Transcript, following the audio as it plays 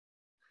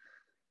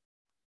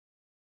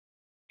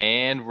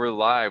And we're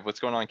live. What's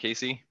going on,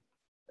 Casey?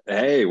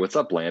 Hey, what's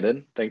up,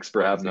 Landon? Thanks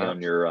for What's having me up?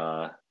 on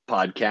your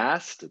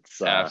podcast.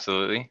 It's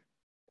Absolutely.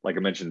 like I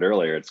mentioned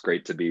earlier, it's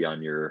great to be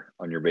on your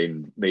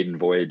maiden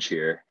voyage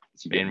here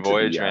as you get Main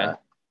voyage, man.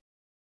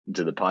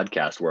 into the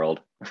podcast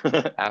world.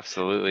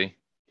 Absolutely.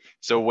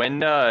 So when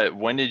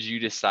did you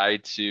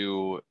decide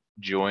to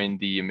join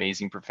the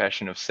amazing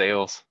profession of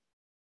sales?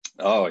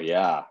 Oh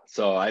yeah.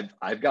 So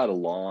I've got a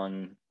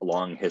long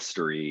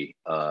history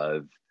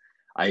of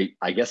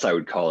I guess I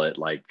would call it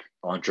like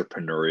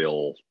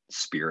entrepreneurial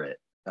spirit.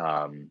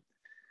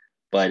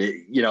 But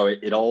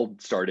it all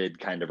started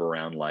kind of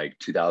around like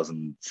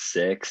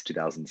 2006,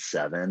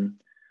 2007.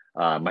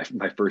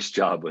 My first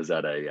job was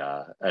at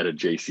a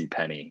J.C.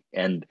 Penney,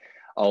 and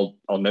I'll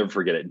never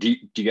forget it. Do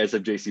you guys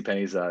have J.C.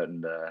 Penney's out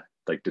in the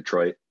like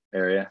Detroit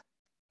area?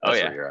 Oh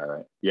That's where yeah. you're at,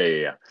 right?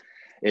 Yeah.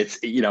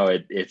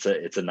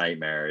 It's a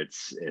nightmare.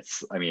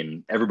 It's I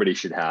mean, everybody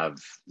should have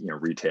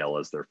retail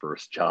as their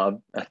first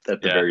job at the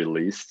Yeah. very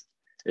least.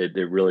 It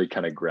really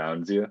kind of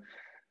grounds you.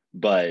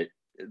 But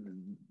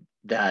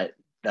that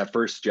that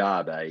first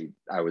job, I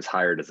was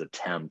hired as a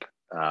temp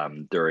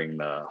during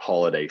the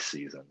holiday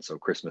season, so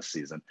Christmas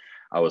season.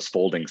 I was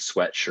folding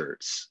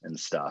sweatshirts and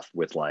stuff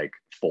with like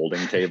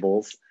folding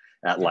tables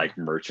at like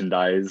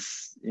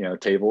merchandise,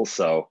 tables.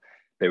 So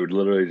they would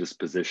literally just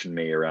position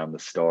me around the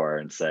store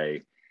and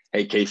say,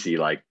 "Hey, Casey,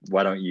 like,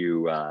 why don't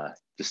you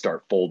just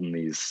start folding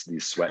these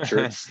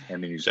sweatshirts,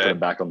 and then you just put Yeah. them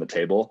back on the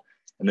table."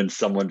 And then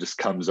someone just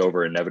comes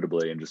over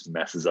inevitably and just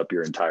messes up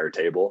your entire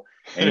table,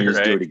 and you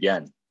just do Right. it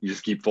again. You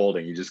just keep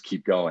folding, you just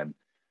keep going.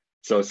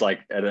 So it's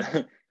like at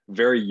a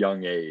very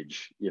young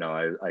age,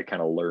 I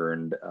kind of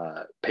learned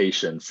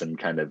patience and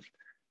kind of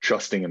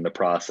trusting in the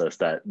process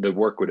that the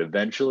work would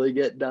eventually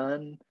get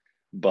done,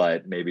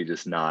 but maybe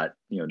just not,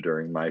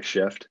 during my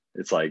shift.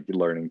 It's like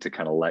learning to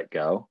kind of let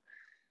go.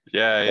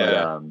 Yeah, But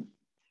yeah.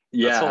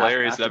 That's yeah,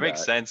 hilarious. after That makes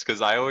that, sense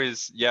because I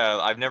always, yeah,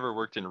 I've never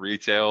worked in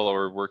retail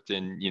or worked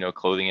in,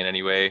 clothing in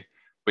any way.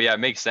 But yeah, it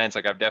makes sense.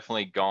 Like I've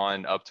definitely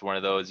gone up to one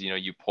of those,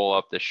 you pull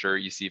up the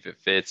shirt, you see if it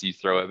fits, you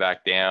throw it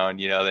back down,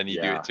 then you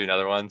do it yeah, to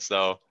another one.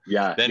 So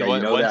yeah, then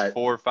once that.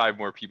 4 or 5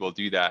 more people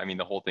do that, I mean,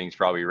 the whole thing's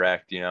probably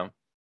wrecked.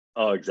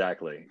 Oh,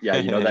 exactly.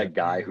 Yeah, that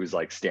guy who's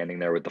like standing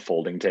there with the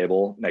folding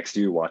table next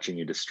to you, watching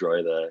you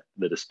destroy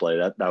the display.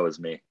 That was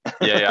me.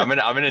 Yeah, yeah. I'm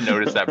gonna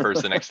notice that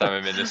person next time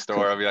I'm in the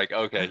store. I'll be like,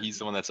 okay, he's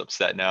the one that's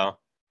upset now.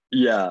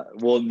 Yeah.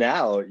 Well,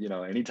 now,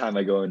 anytime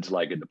I go into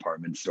like a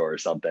department store or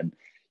something,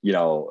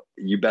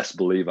 you best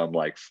believe I'm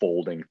like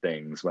folding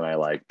things when I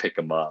like pick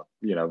them up,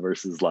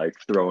 versus like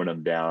throwing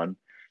them down.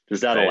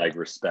 Just out of Right. like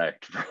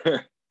respect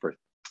for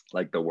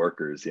like the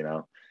workers.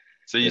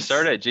 So you It's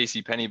started at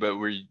J.C. Penney, but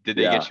did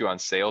they yeah. get you on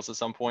sales at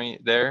some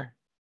point there?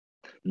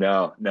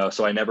 No, no.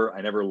 So I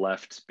never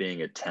left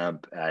being a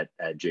temp at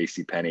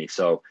JC Penney.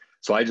 So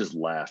I just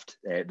left.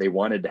 They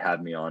wanted to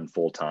have me on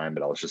full time,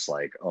 but I was just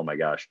like, oh my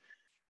gosh,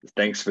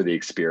 thanks for the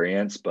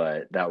experience,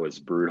 but that was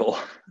brutal.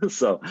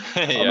 So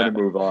I'm Yeah. gonna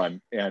move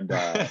on. And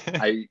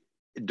I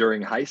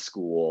during high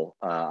school,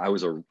 I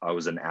was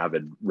an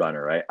avid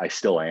runner. I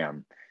still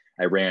am.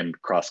 I ran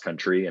cross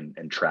country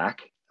and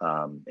track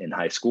in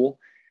high school,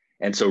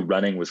 and so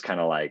running was kind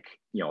of like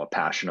a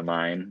passion of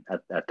mine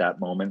at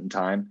that moment in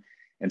time.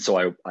 And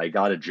so I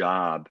got a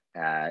job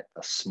at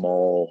a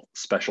small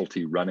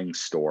specialty running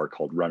store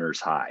called Runner's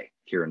High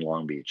here in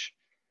Long Beach,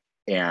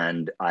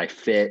 and I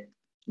fit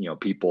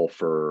people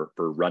for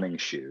running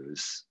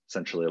shoes,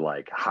 essentially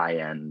like high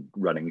end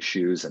running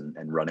shoes and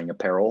running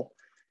apparel,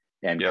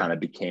 and Yep. kind of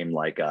became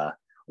like a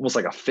almost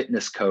like a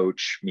fitness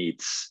coach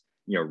meets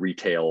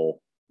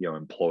retail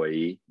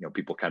employee.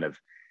 People kind of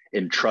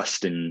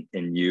entrust in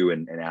you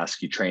and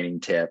ask you training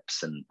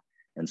tips and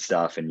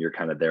stuff, and you're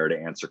kind of there to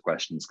answer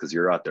questions because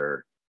you're out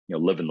there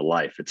living the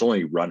life. It's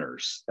only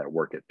runners that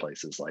work at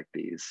places like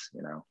these.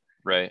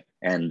 Right.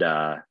 And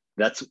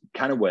that's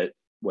kind of what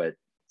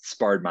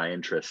sparred my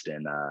interest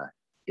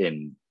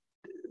in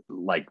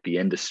like the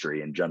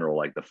industry in general,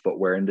 like the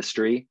footwear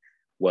industry,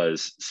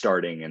 was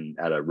starting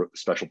at a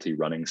specialty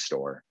running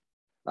store.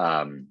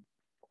 Um,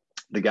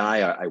 the guy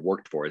I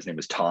worked for, his name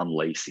was Tom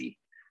Lacey,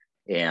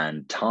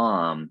 and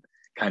Tom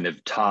kind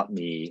of taught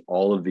me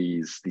all of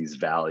these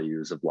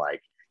values of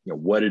like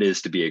what it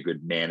is to be a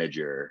good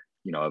manager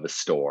of a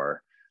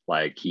store.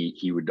 Like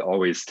he would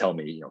always tell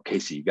me,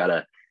 Casey, you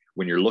gotta,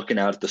 when you're looking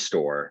out at the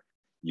store,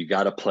 you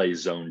gotta play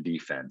zone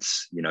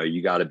defense.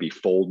 You gotta be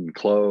folding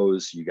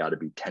clothes, you gotta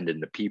be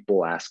tending to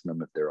people, asking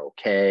them if they're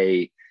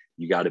okay,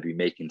 you gotta be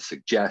making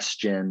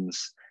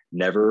suggestions.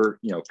 Never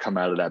come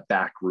out of that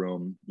back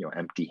room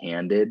empty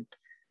handed.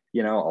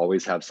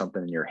 Always have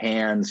something in your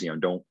hands.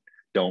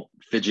 Don't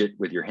fidget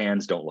with your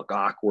hands, don't look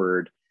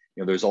awkward.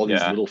 There's all these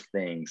Yeah. little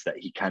things that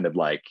he kind of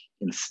like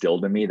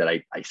instilled in me that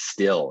I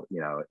still,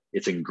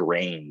 it's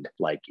ingrained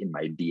like in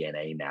my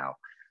DNA now.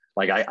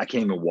 Like I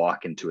can't even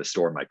walk into a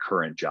store in my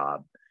current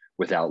job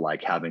without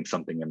like having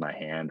something in my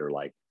hand or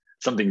like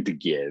something to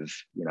give,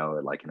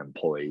 like an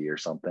employee or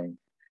something.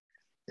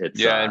 It's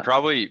Yeah, and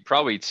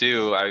probably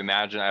too, I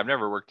imagine I've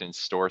never worked in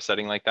store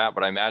setting like that,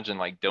 but I imagine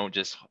like don't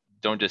just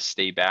don't just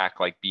stay back,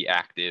 like be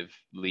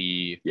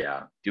actively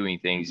Yeah. doing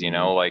things, Hmm.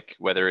 like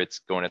whether it's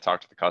going to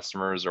talk to the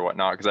customers or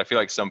whatnot. Cause I feel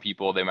like some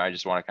people, they might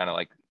just want to kind of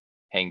like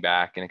hang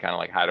back and kind of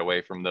like hide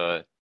away from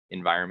the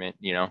environment.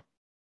 Yeah.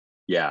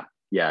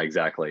 Yeah,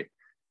 exactly.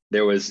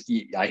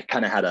 I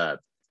kind of had a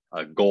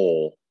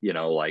goal,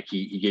 like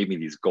he gave me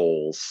these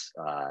goals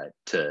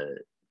to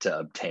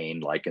obtain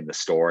like in the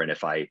store. And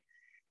if I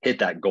hit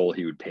that goal,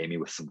 he would pay me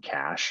with some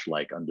cash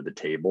like under the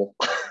table.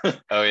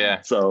 Oh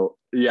yeah. So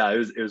yeah,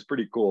 it was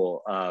pretty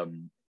cool.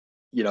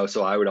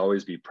 So I would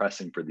always be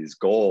pressing for these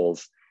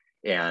goals.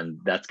 And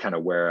that's kind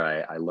of where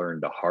I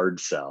learned to hard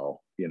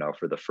sell,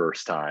 for the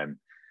first time.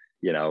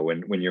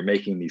 When you're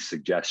making these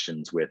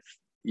suggestions with,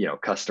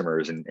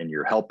 customers, and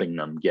you're helping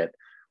them get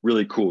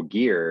really cool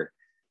gear,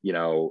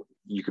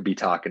 you could be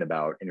talking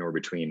about anywhere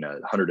between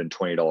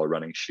 $120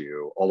 running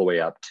shoe all the way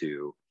up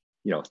to,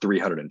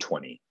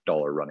 $320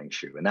 running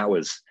shoe. And that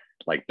was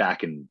like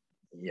back in,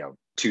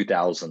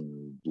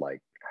 2000,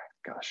 like,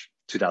 gosh,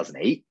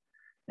 2008.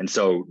 And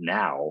so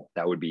now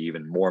that would be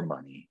even more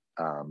money.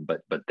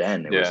 But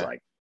then it was Yeah.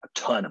 like a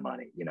ton of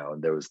money,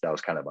 and that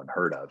was kind of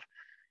unheard of.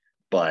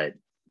 But,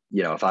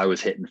 if I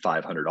was hitting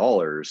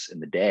 $500 in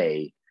the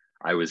day,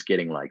 I was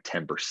getting like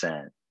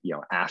 10%,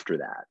 after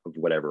that of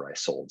whatever I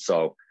sold.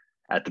 So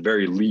at the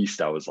very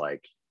least, I was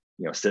like,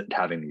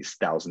 having these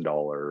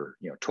 $1,000,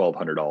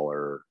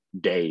 $1,200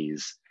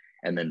 days.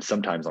 And then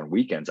sometimes on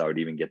weekends, I would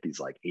even get these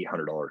like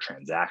 $800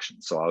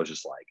 transactions. So I was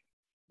just like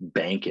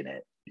banking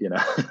it,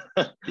 Yeah.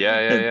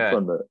 Yeah. Yeah.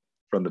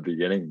 from the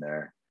beginning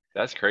there.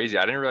 That's crazy.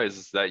 I didn't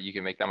realize that you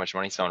can make that much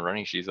money selling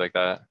running shoes like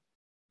that.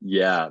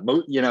 Yeah.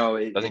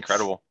 That's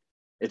incredible.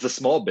 It's a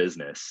small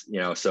business,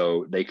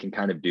 so they can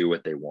kind of do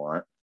what they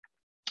want.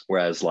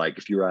 Whereas like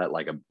if you're at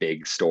like a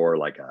big store,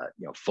 like a,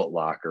 Foot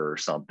Locker or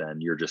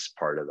something, you're just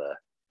part of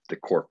the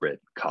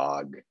corporate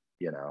cog,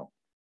 Yeah.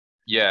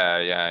 Yeah.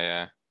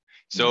 Yeah.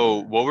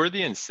 So Mhm. what were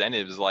the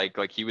incentives like?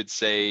 Like he would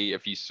say,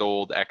 if you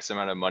sold X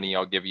amount of money,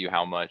 I'll give you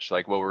how much?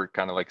 Like what were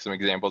kind of like some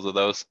examples of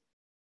those?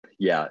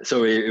 Yeah.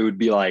 So it would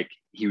be like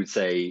he would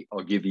say,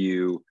 I'll give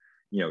you,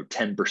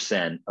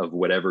 10% of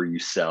whatever you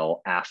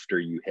sell after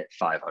you hit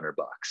 $500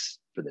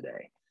 for the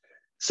day.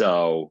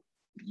 So,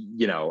 And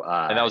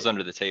that was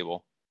under the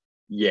table.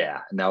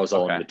 yeah, and that was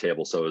all under Okay. the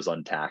table, so it was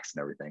untaxed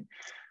and everything.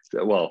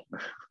 So, well,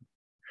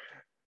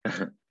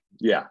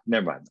 yeah,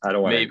 never mind. I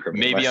don't want to Maybe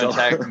incriminate maybe myself.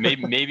 untaxed,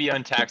 maybe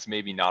untaxed,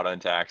 maybe not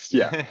untaxed.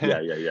 Yeah, yeah,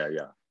 yeah, yeah,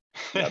 yeah.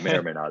 Yeah, may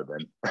or may not have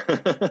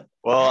been.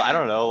 Well, I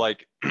don't know.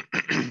 Like,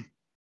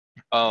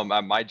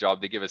 at my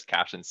job, they give us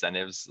cash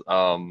incentives.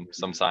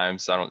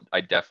 Sometimes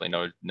I definitely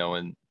know no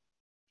one.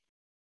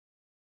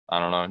 I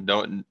don't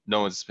know.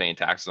 No one's paying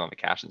taxes on the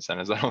cash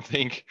incentives. I don't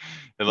think,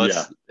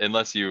 Yeah,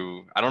 unless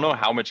you. I don't know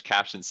how much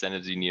cash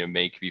incentives you need to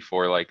make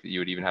before like you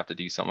would even have to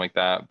do something like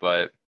that.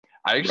 But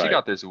I actually right.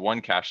 got this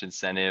one cash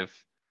incentive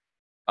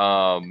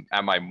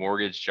at my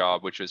mortgage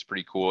job, which was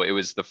pretty cool. It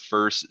was the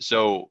first.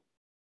 So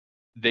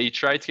they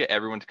tried to get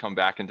everyone to come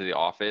back into the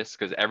office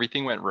because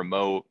everything went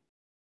remote.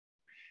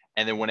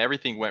 And then when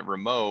everything went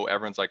remote,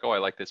 everyone's like, oh, I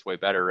like this way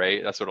better,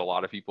 right? That's what a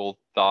lot of people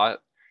thought.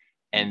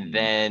 And Hmm.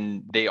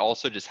 then they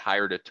also just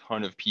hired a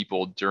ton of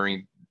people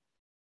during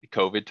the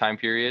COVID time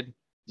period.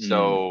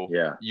 So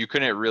Yeah. you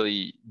couldn't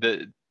really,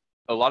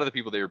 a lot of the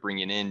people they were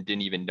bringing in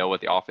didn't even know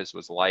what the office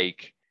was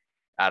like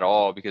at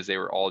all because they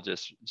were all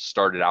just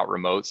started out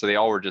remote. So they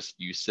all were just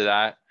used to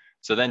that.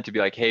 So then to be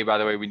like, hey, by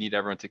the way, we need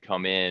everyone to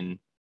come in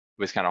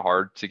was kind of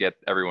hard to get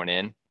everyone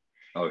in.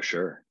 Oh,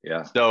 sure.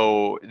 Yeah.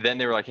 So then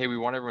they were like, hey, we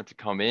want everyone to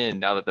come in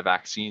now that the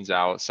vaccine's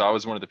out. So I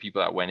was one of the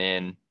people that went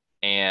in,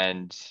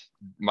 and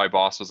my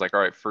boss was like, all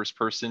right,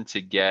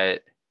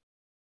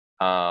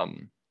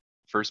 um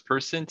first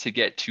person to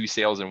get 2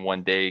 sales in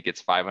one day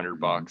gets 500 Hmm.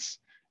 bucks.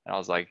 And I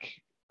was like,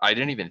 I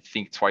didn't even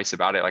think twice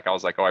about it. Like I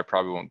was like, oh, I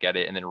probably won't get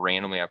it. And then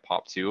randomly I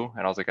popped two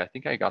and I was like, I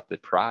think I got the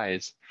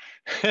prize.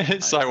 So I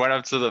Nice. went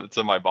up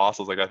to my boss.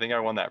 I was like, I think I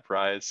won that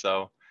prize.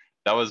 So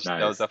that was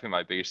Nice. definitely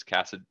my biggest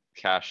cash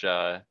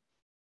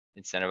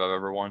incentive I've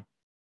ever won.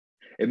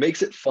 It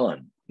makes it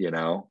fun,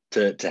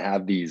 to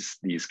have these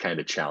kind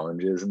of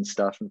challenges and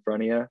stuff in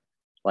front of you.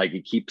 Like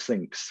it keeps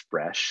things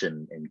fresh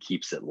and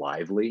keeps it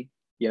lively.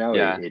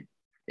 Yeah.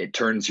 It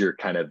turns your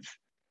kind of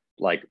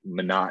like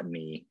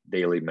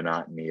daily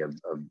monotony of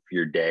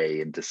your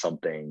day into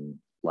something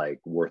like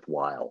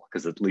worthwhile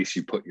because at least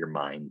you put your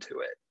mind to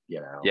it.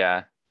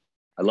 Yeah.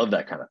 I love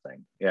that kind of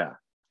thing. Yeah.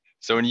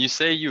 So when you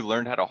say you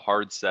learned how to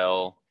hard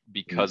sell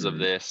because of Hmm.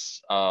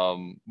 this,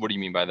 what do you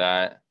mean by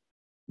that?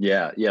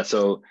 Yeah. Yeah.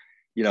 So,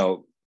 you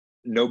know,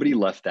 nobody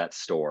left that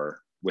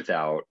store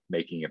without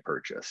making a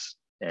purchase.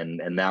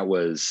 And that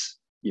was,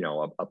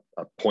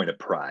 a point of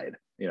pride,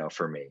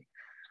 for me.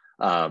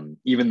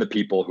 Even the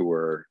people who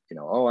were,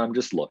 oh, I'm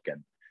just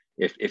looking.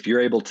 If you're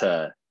able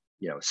to,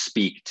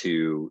 speak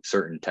to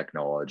certain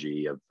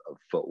technology of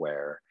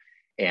footwear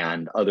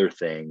and other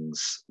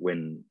things,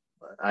 when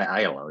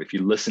I don't know, if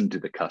you listen to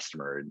the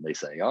customer and they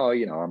say, oh,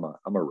 I'm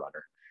a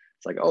runner.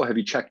 It's like, oh, have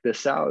you checked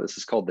this out? This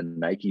is called the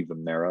Nike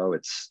Vomero.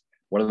 It's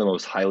one of the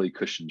most highly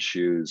cushioned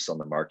shoes on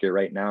the market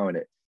right now, and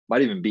it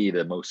might even be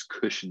the most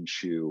cushioned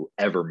shoe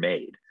ever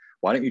made.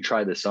 Why don't you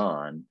try this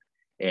on?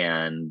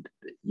 And,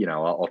 you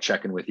know, I'll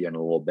check in with you in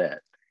a little bit.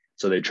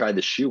 So they tried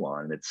the shoe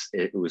on.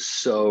 It was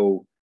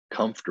so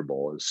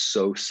comfortable. It was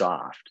so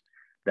soft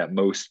that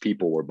most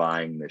people were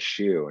buying this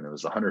shoe, and it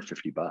was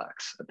 150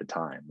 bucks at the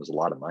time. It was a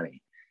lot of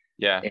money.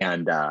 Yeah.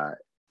 And,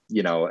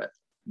 you know,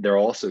 they're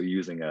also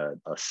using a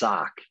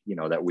sock, you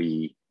know, that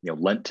we, you know,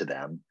 lent to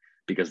them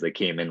because they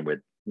came in with,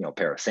 you know, a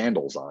pair of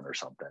sandals on or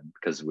something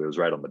because it was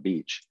right on the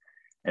beach.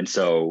 And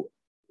so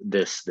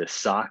this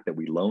sock that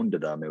we loaned to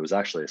them, it was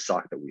actually a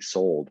sock that we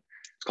sold.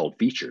 It's called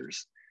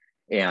Features.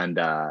 And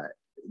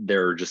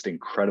they're just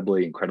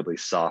incredibly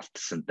soft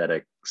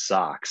synthetic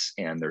socks,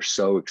 and they're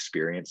so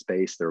experience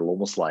based. They're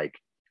almost like,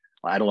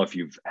 I don't know if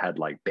you've had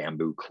like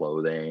bamboo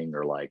clothing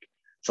or like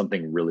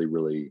something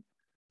really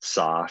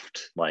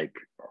soft like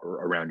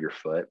around your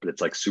foot, but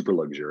it's like super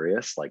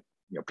luxurious, like,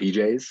 you know,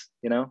 PJs,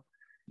 you know.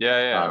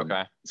 Yeah.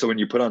 Okay. So when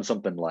you put on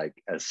something like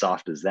as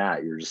soft as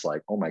that, you're just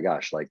like, oh my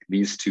gosh, like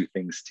these two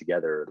things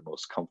together are the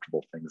most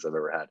comfortable things I've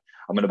ever had.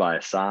 I'm going to buy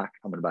a sock,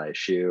 I'm going to buy a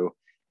shoe,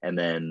 and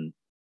then,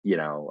 you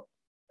know,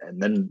 and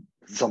then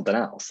something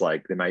else.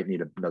 Like they might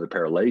need another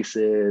pair of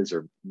laces,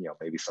 or, you know,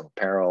 maybe some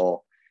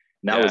apparel.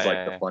 And that was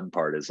like the fun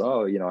part is,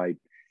 oh, you know,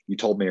 you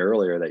told me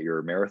earlier that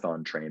you're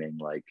marathon training.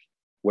 Like,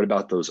 what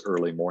about those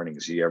early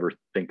mornings? Do you ever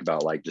think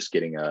about like just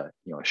getting a,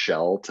 you know, a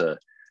shell to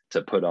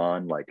put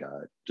on like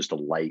just a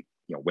light,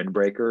 you know,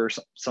 windbreaker or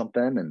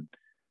something? And,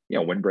 you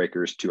know,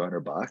 windbreaker is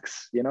 200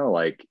 bucks, you know,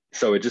 like,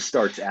 so it just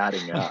starts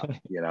adding up,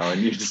 you know,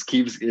 and it just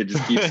keeps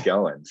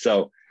going.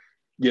 So,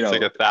 you It's know,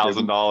 like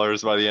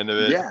 $1,000 by the end of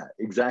it. yeah,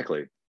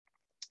 exactly.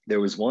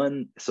 There was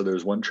one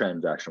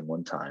transaction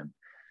one time.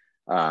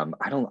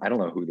 I don't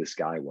know who this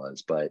guy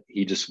was, but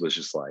he just was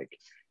just like,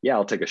 yeah,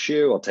 I'll take a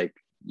shoe, I'll take,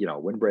 you know,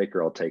 a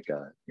windbreaker, I'll take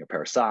a, you know,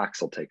 pair of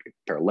socks, I'll take a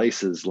pair of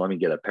laces, let me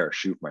get a pair of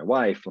shoes for my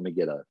wife, let me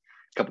get a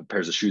couple of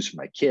pairs of shoes for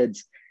my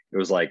kids. It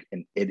was like,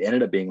 and it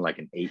ended up being like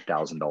an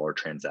 $8,000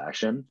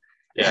 transaction.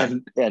 Yeah.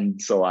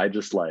 And so I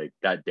just like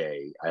that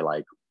day I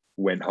like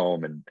went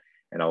home and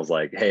I was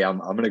like, hey, I'm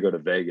gonna go to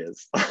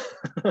Vegas.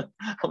 I'm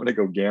gonna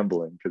go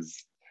gambling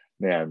because,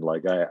 man,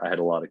 like I had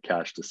a lot of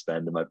cash to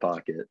spend in my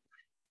pocket.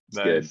 It's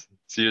good. Nice.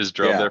 So you just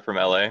drove Yeah. there from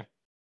LA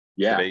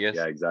to Vegas?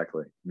 Yeah,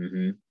 exactly.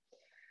 Mm-hmm.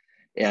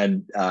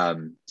 And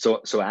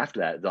so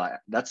after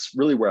that, that's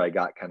really where I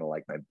got kind of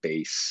like my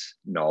base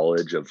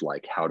knowledge of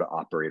like how to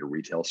operate a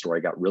retail store. I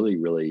got really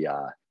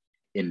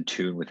in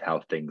tune with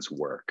how things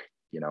work,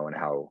 you know, and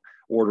how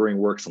ordering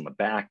works on the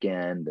back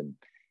end, and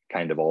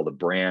kind of all the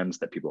brands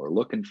that people are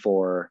looking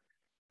for.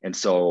 And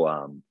so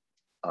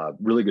a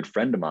really good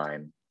friend of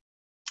mine,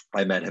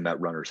 I met him at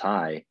Runner's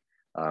High,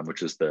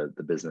 which is the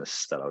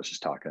business that I was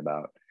just talking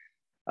about.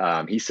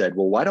 He said,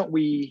 well, why don't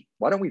we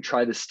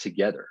try this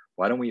together?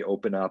 Why don't we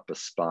open up a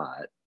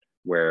spot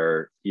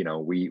where, you know,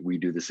 we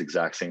do this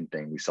exact same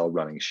thing. We sell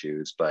running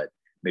shoes, but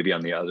maybe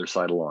on the other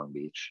side of Long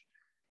Beach.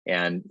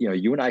 And, you know,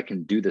 you and I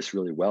can do this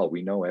really well.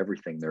 We know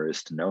everything there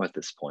is to know at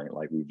this point.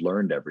 Like we've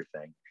learned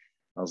everything.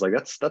 I was like,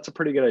 that's a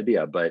pretty good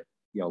idea, but,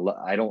 you know,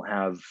 I don't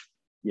have,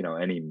 you know,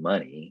 any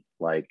money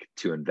like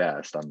to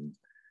invest. I'm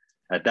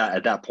at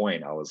that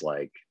point, I was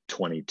like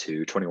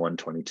 21,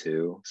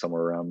 22,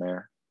 somewhere around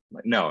there.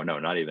 Like, no,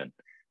 not even.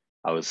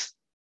 I would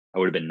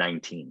have been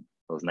 19.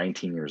 I was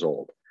 19 years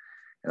old,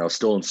 and I was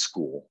still in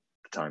school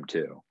at the time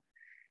too.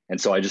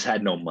 And so I just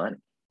had no money,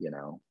 you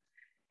know?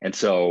 And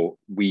so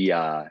we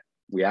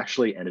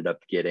actually ended up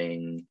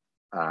getting,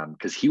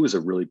 cause he was a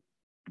really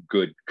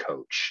good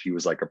coach. He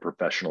was like a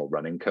professional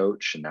running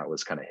coach. And that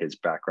was kind of his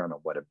background on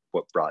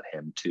what brought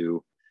him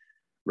to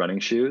running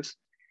shoes.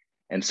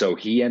 And so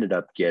he ended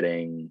up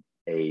getting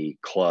a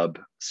club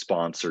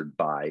sponsored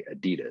by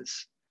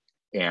Adidas,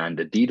 and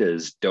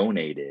Adidas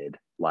donated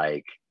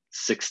like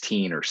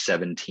 16 or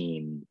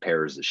 17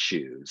 pairs of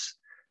shoes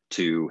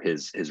to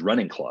his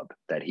running club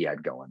that he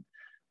had going.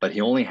 But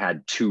he only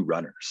had 2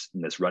 runners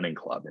in this running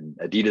club, and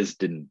Adidas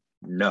didn't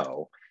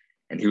know.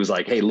 And he was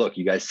like, hey, look,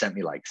 you guys sent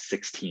me like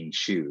 16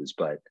 shoes,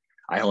 but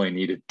I only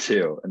needed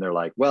 2. And they're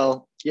like,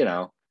 well, you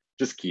know,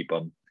 just keep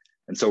them.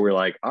 And so we're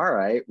like, all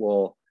right,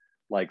 well,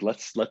 like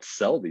let's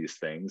sell these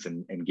things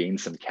and gain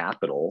some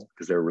capital,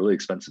 because they're really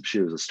expensive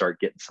shoes, to start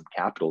getting some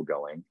capital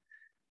going.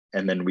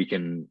 And then we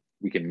can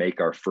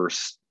make our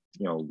first,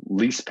 you know,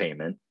 lease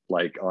payment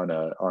like on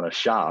a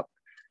shop,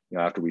 you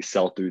know, after we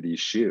sell through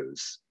these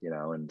shoes, you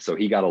know. And so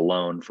he got a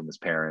loan from his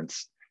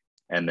parents,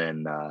 and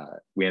then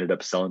we ended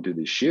up selling through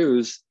these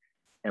shoes.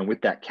 And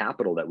with that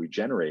capital that we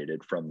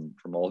generated from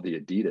all the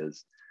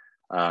Adidas,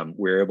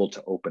 we were able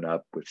to open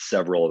up with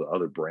several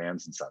other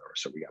brands inside of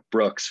us. So we got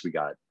Brooks, we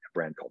got a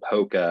brand called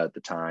Hoka at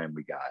the time,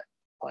 we got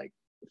like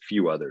a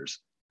few others.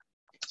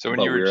 So when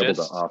but you were we were just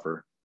able to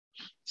offer.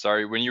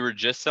 Sorry, when you were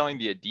just selling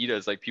the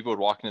Adidas, like people would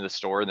walk into the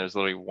store and there's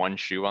literally one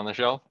shoe on the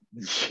shelf.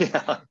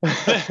 Yeah.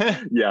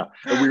 Yeah.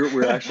 And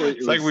we're actually,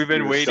 It's like we've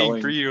been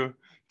waiting for you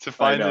to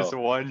find this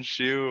one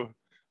shoe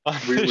on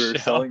we the were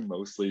shelf. selling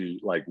mostly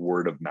like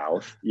word of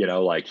mouth, you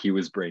know, like he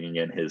was bringing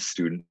in his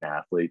student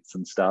athletes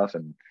and stuff,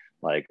 and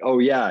like, oh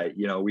yeah,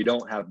 we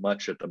don't have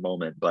much at the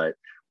moment, but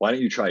why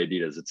don't you try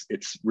Adidas?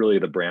 It's really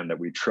the brand that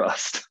we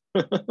trust.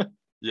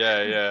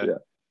 Yeah, yeah. Yeah.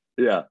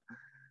 Yeah.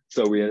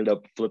 So we ended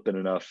up flipping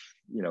enough,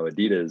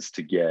 Adidas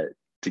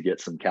to get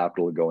some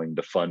capital going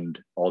to fund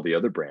all the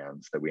other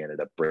brands that we ended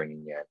up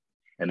bringing in.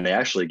 And they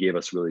actually gave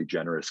us really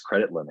generous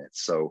credit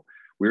limits. So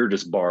we were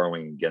just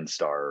borrowing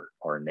against our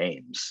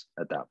names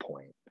at that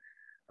point.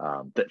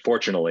 That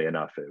fortunately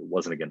enough, it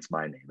wasn't against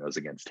my name; it was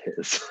against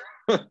his.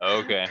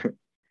 Okay.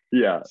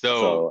 Yeah. So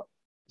So,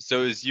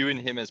 so is you and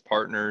him as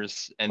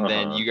partners, and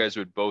then uh-huh. you guys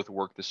would both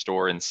work the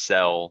store and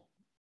sell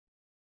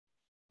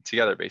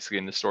together basically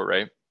in the store,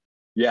 right?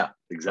 Yeah, Okay.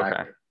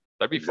 exactly.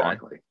 That'd be fun.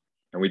 Exactly.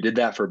 And we did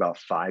that for about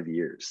 5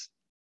 years.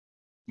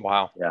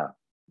 Wow. Yeah.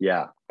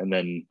 Yeah. And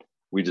then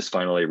we just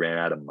finally ran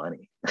out of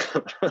money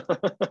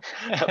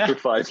after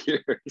 5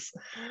 years.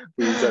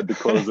 We just had to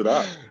close it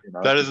up,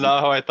 That is because we,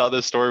 not how I thought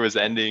this story was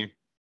ending.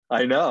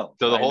 I know,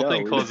 So the I whole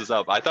thing know. closes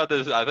up. I thought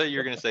you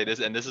were gonna say this,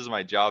 and this is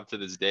my job to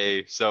this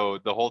day. So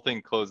the whole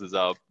thing closes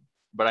up.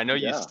 But I know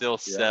you Yeah. still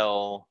Yeah.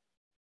 sell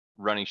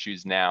running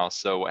shoes now.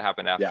 So what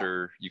happened Yeah.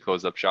 after you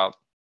closed up shop?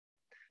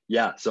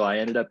 Yeah. So I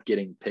ended up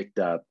getting picked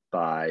up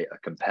by a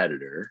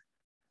competitor.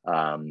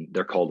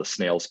 They're called a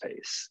Snail's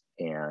Pace,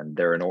 and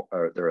they're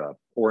a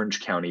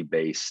Orange County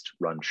based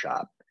run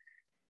shop.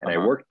 And I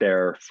Uh-huh. worked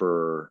there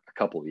for a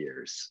couple of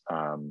years.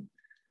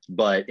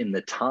 But in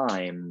the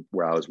time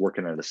where I was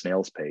working at a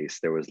Snail's Pace,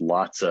 it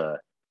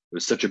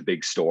was such a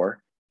big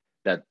store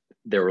that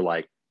there were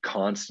like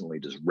constantly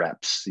just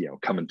reps,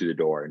 coming through the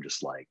door and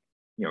just like,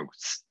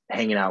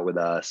 hanging out with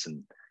us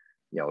and,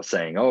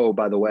 saying, oh,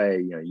 by the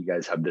way, you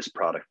guys have this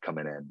product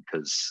coming in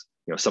because,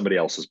 somebody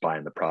else was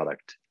buying the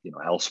product,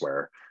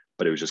 elsewhere,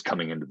 but it was just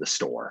coming into the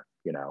store.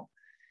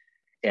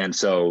 And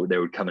so they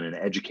would come in and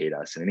educate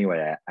us. And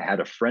anyway, I had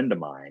a friend of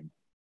mine,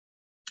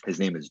 his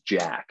name is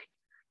Jack.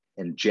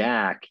 And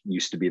Jack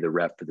used to be the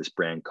rep for this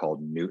brand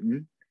called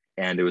Newton.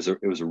 And it was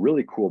a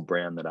really cool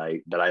brand that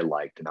I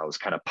liked. And I was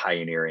kind of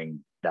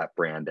pioneering that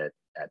brand at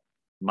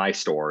my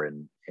store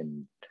and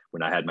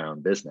when I had my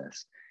own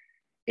business.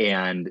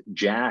 And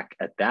Jack,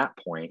 at that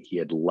point, he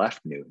had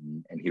left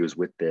Newton and he was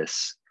with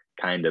this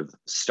kind of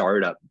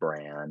startup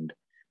brand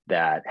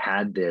that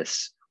had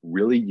this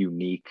really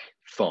unique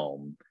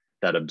foam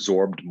that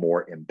absorbed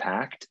more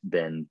impact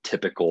than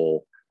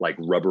typical like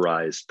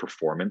rubberized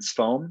performance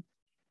foam.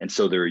 And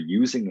so they're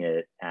using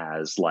it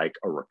as like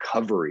a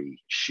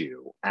recovery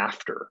shoe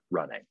after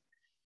running.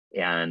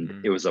 And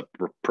Mm. it was a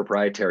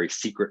proprietary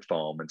secret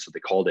foam. And so they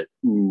called it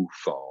ooh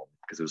foam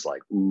because it was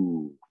like,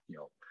 ooh,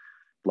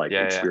 like Yeah,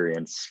 yeah.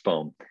 experience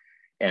foam.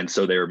 And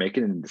so they were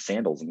making it into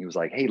sandals. And he was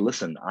like, hey,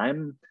 listen,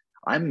 I'm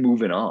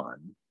moving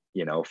on,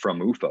 from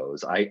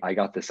UFOs. I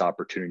got this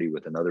opportunity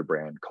with another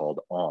brand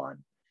called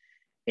On.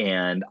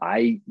 And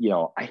I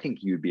think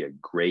you'd be a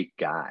great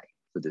guy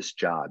for this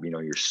job.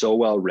 You're so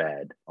well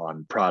read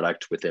on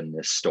product within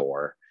this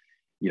store.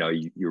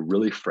 You're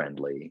really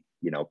friendly.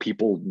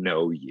 People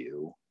know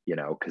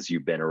because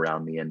you've been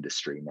around the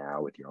industry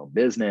now with your own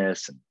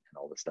business and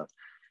all this stuff.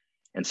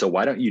 And so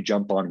why don't you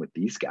jump on with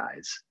these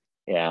guys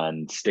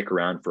and stick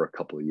around for a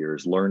couple of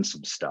years, learn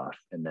some stuff,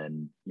 and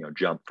then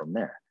jump from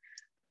there.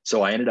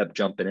 So I ended up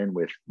jumping in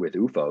with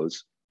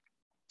UFOs.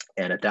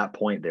 And at that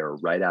point, they were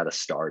right out of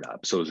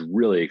startup. So it was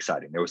really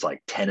exciting. There was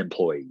like 10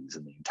 employees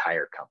in the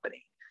entire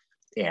company.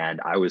 And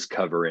I was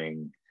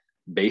covering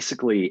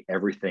basically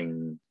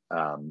everything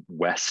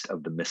west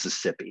of the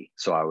Mississippi.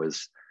 So I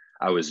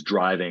was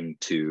driving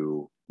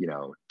to,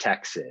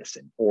 Texas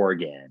and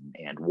Oregon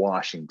and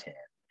Washington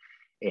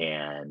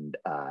and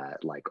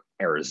like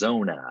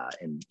Arizona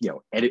and,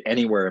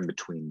 anywhere in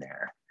between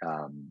there,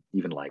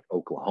 even like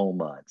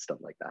Oklahoma and stuff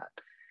like that.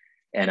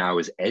 And I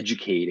was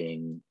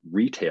educating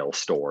retail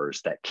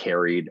stores that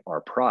carried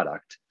our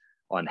product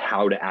on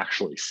how to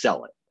actually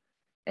sell it.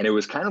 And it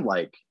was kind of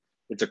like,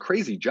 it's a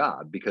crazy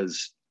job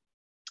because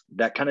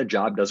that kind of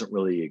job doesn't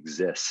really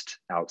exist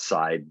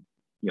outside,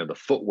 the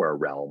footwear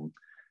realm,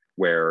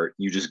 where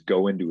you just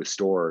go into a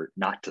store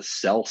not to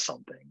sell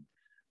something,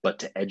 but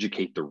to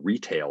educate the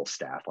retail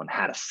staff on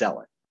how to sell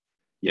it.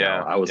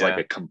 Yeah, I was like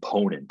yeah. a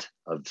component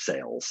of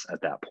sales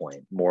at that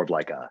point, more of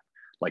like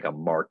a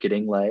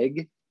marketing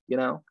leg,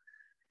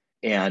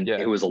 and it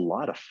Yeah. was a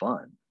lot of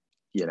fun.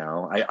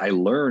 I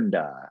learned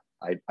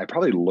I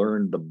probably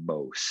learned the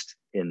most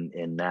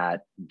in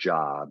that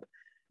job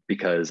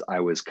because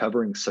I was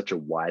covering such a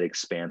wide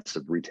expanse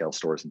of retail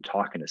stores and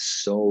talking to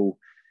so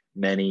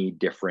many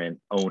different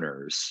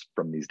owners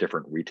from these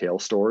different retail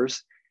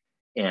stores.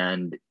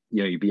 And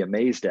you'd be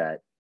amazed at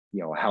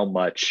how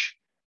much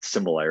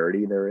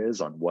similarity there is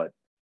on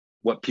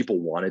what people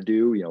want to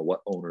do,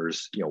 what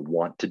owners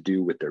want to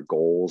do with their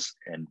goals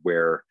and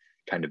where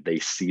kind of they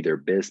see their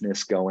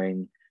business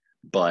going.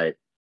 But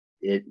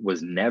it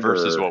was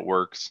Versus never, what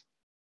works.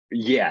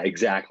 yeah,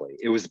 exactly,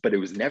 but it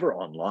was never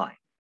online.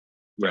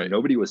 Right.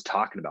 Nobody was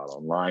talking about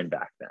online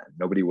back then.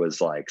 Nobody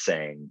was like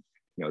saying,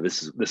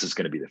 this is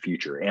going to be the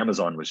future.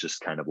 Amazon was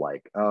just kind of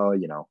like, oh,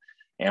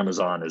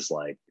 Amazon is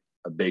like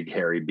a big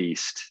hairy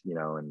beast,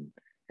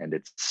 and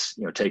it's,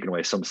 taken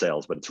away some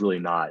sales, but it's really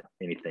not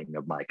anything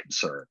of my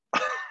concern.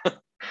 And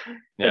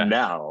Yeah.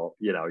 now,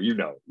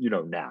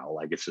 now,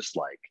 like, it's just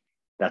like,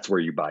 that's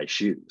where you buy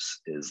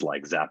shoes, is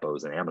like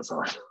Zappos and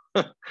Amazon.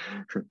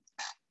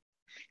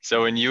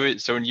 So when you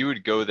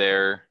would go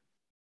there,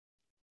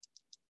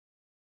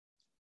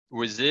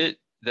 was it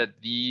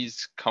that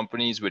these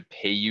companies would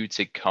pay you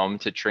to come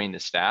to train the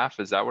staff?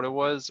 Is that what it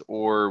was?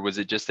 Or was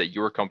it just that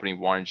your company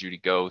wanted you to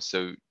go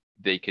so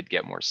they could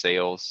get more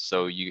sales?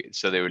 So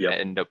they would Yep.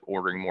 end up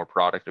ordering more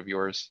product of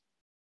yours?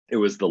 It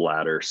was the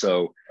latter.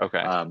 So Okay.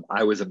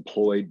 I was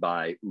employed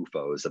by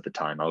UFOs at the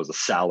time. I was a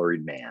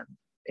salaried man,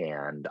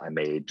 and I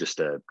made just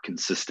a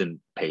consistent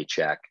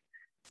paycheck.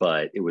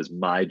 But it was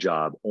my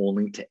job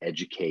only to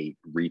educate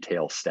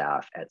retail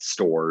staff at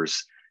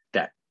stores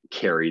that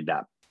carried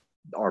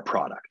our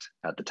product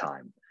at the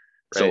time.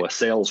 So Right. a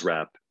sales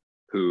rep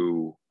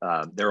who,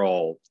 they're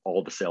all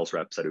the sales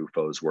reps at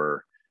UFOs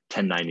were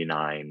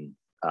 1099,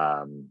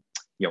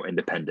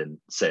 independent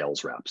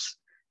sales reps.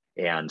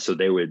 And so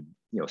they would,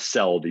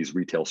 sell these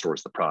retail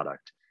stores the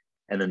product.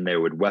 And then they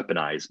would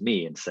weaponize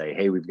me and say,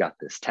 hey, we've got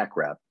this tech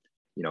rep.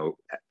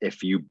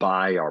 If you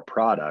buy our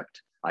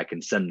product, I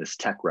can send this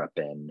tech rep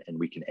in and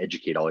we can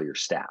educate all your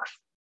staff.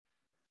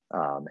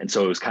 And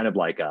so it was kind of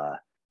like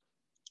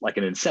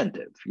an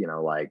incentive,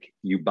 like,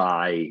 you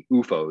buy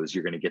UFOs,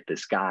 you're going to get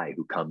this guy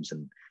who comes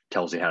and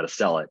tells you how to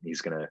sell it. And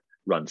he's going to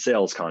run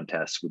sales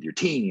contests with your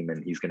team,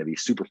 and he's going to be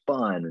super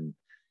fun. And,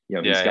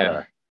 Yeah,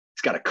 yeah.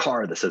 he's got a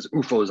car that says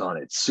UFOs on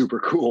it. It's super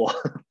cool.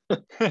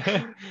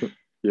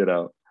 you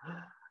know?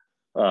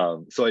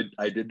 So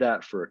I did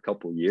that for a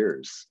couple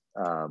years,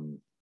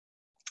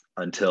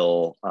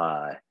 until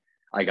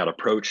I got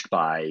approached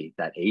by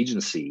that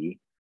agency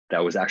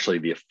that was actually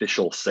the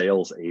official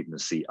sales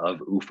agency of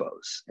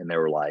UFOs. And they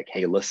were like,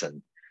 hey,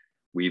 listen,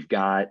 we've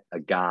got a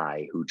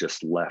guy who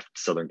just left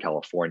Southern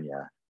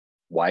California.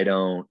 Why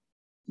don't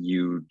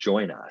you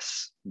join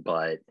us?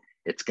 But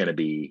it's going to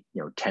be,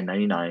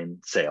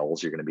 1099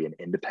 sales. You're going to be an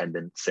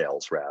independent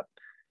sales rep.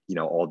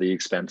 All the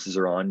expenses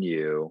are on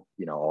you.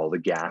 All the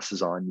gas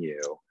is on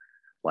you.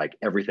 Like,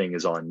 everything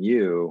is on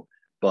you,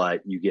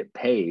 but you get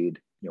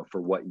paid,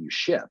 for what you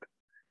ship.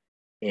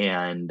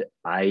 And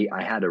I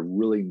had a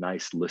really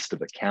nice list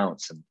of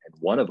accounts, and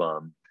one of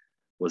them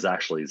was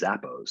actually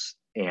Zappos.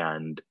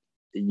 And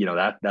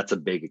that's a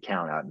big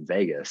account out in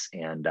Vegas.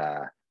 And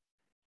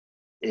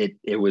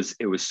it was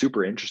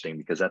super interesting,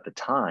 because at the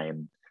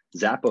time,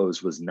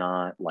 Zappos was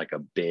not like a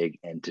big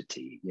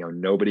entity.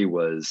 Nobody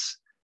was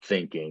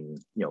thinking,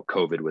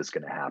 COVID was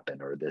going to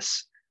happen, or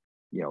this,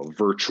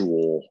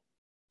 virtual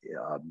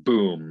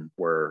boom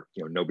where,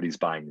 nobody's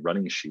buying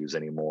running shoes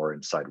anymore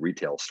inside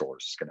retail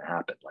stores is going to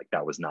happen. Like,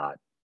 that was not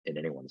in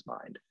anyone's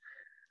mind.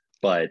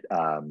 But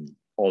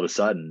all of a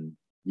sudden,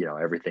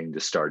 everything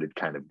just started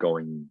kind of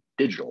going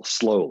digital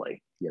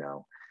slowly,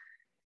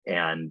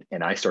 and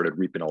I started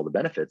reaping all the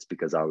benefits,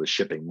 because I was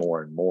shipping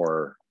more and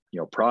more,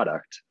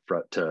 product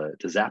to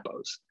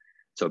Zappos.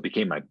 So it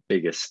became my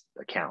biggest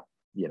account,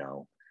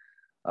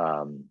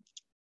 um,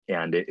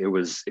 and it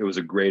was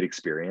a great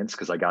experience,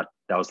 because that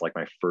was like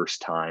my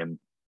first time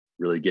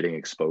really getting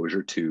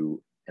exposure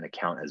to an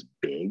account as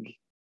big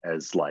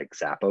as like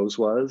Zappos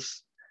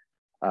was.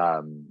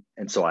 And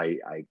so I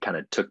kind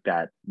of took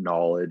that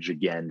knowledge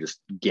again,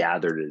 just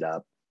gathered it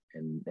up,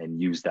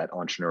 and used that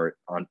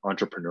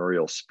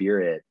entrepreneurial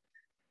spirit.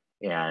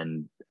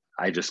 And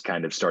I just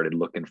kind of started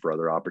looking for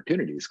other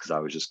opportunities, because I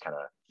was just kind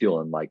of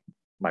feeling like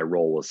my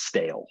role was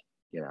stale,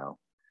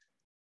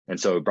 And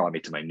so it brought me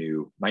to my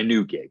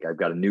new gig. I've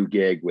got a new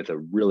gig with a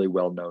really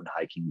well-known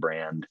hiking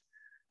brand.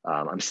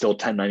 I'm still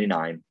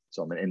 1099,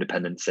 so I'm an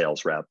independent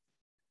sales rep,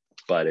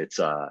 but it's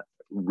a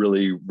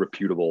really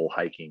reputable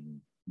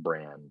hiking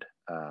brand,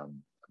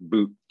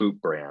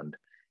 boot brand,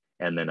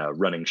 and then a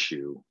running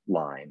shoe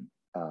line.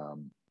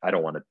 I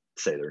don't want to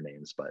say their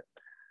names, but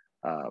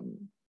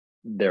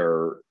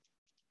they're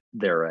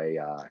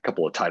a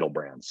couple of title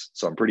brands.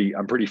 So I'm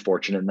pretty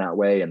fortunate in that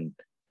way, and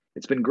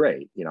it's been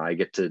great. I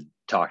get to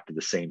talk to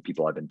the same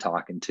people I've been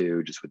talking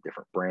to, just with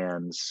different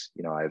brands.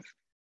 I've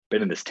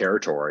been in this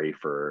territory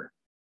for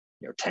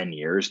 10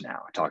 years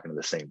now, talking to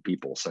the same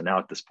people. So now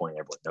at this point,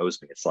 everyone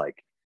knows me. It's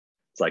like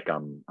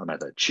I'm at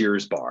the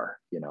Cheers bar,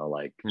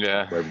 like,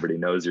 Yeah. where everybody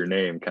knows your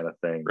name, kind of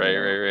thing.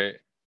 Right.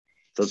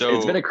 So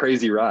it's been a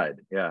crazy ride.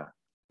 Yeah.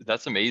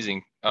 That's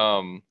amazing.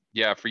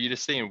 Yeah, for you to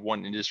stay in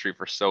one industry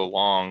for so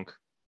long,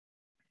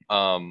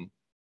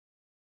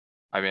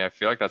 I mean, I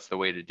feel like that's the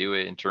way to do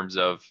it, in terms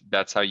of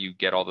that's how you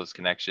get all those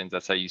connections.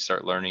 That's how you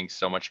start learning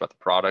so much about the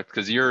product,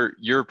 because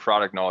your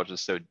product knowledge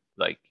is so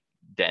like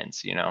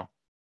dense, Yeah.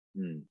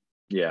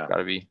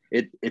 Gotta be.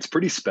 It's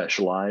pretty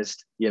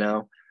specialized,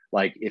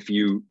 like, if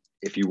you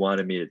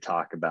wanted me to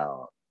talk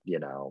about,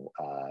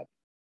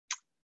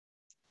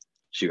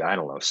 shoot, I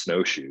don't know,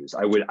 snowshoes,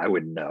 I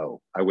wouldn't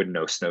know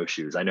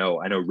snowshoes. I know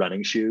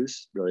running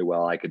shoes really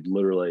well. I could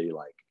literally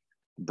like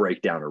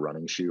break down a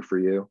running shoe for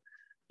you.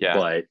 Yeah.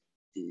 But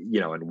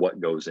and what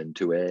goes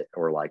into it,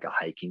 or like a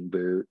hiking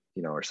boot,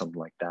 or something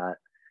like that,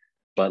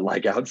 But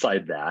like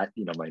outside that,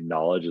 my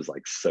knowledge is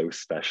like so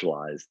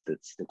specialized.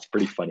 It's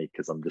pretty funny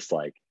because I'm just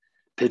like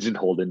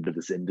pigeonholed into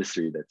this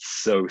industry that's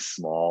so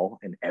small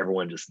and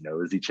everyone just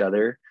knows each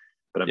other.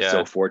 But I'm so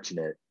Yeah.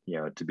 fortunate,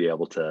 to be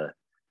able to,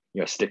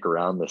 stick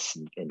around this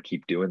and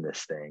keep doing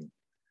this thing.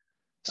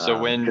 So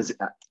when, Because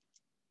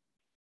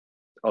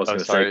I was oh, going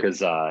to say, sorry.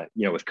 because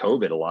with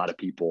COVID, a lot of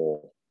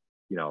people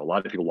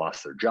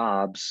lost their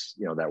jobs,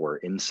 that were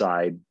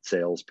inside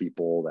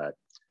salespeople that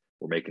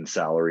were making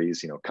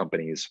salaries.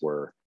 Companies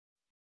were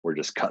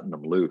just cutting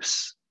them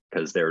loose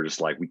because they were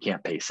just like, we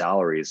can't pay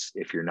salaries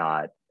if you're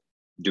not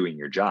doing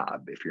your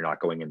job. If you're not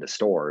going into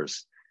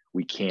stores,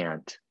 we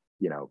can't,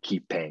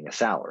 keep paying a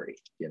salary.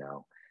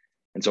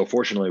 And so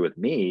fortunately with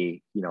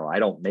me, I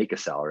don't make a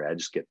salary. I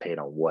just get paid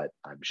on what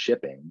I'm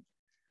shipping.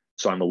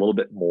 So I'm a little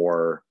bit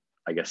more,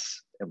 I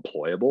guess,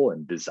 employable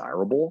and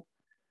desirable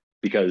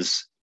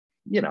because,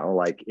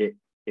 like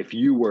if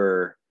you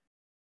were,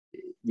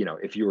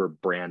 if you were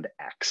brand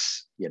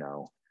X,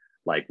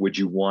 like, would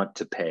you want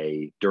to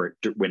pay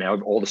when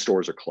all the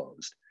stores are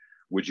closed?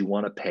 Would you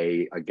want to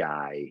pay a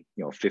guy,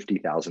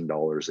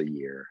 $50,000 a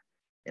year,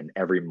 and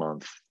every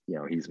month,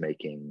 he's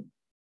making,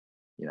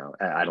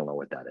 I don't know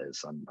what that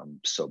is. I'm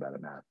so bad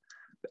at math.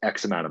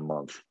 X amount a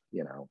month,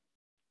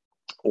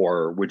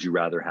 or would you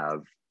rather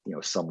have,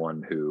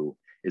 someone who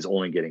is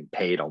only getting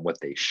paid on what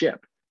they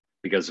ship?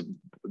 Because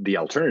the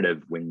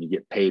alternative, when you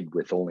get paid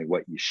with only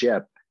what you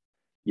ship,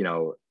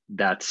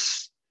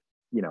 that's,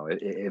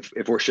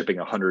 if we're shipping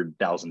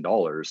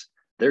 $100,000,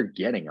 they're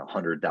getting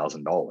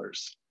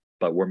 $100,000,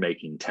 but we're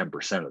making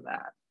 10% of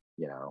that,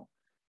 Yeah,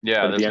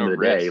 but at the there's no end of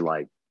the day, risk.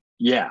 like,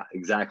 yeah,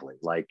 exactly.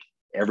 Like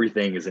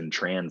everything is in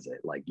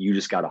transit. Like you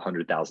just got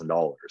 $100,000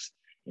 and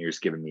you're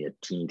just giving me a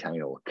teeny tiny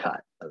little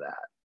cut of that.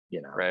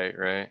 Right,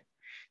 right.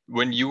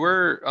 When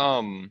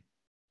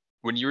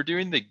when you were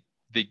doing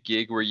the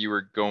gig where you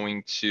were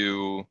going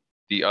to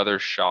the other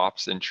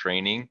shops and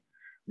training,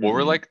 what were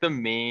Mm-hmm. like the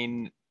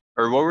main,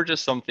 or what were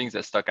just some things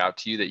that stuck out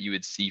to you that you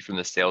would see from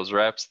the sales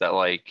reps that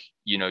like,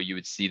 you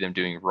would see them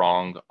doing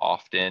wrong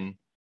often in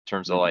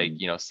terms of like,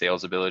 Mm-hmm.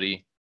 sales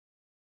ability?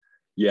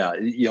 Yeah,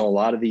 a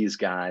lot of these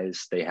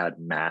guys, they had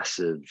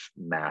massive,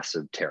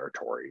 massive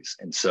territories,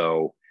 and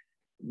so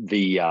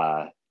the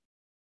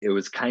it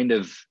was kind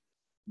of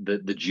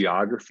the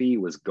geography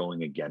was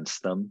going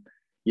against them.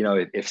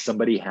 If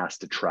somebody has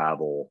to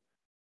travel,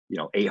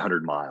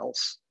 800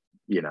 miles,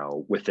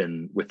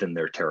 within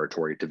their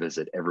territory to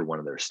visit every one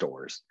of their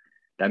stores,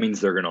 that means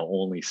they're going to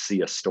only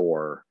see a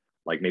store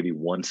like maybe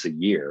once a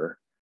year,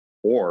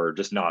 or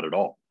just not at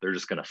all. They're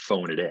just going to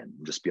phone it in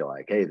and just be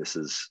like, hey, this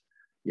is,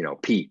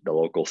 Pete, the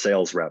local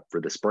sales rep for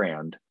this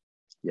brand.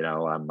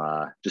 I'm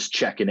just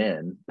checking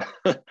in.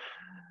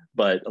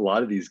 But a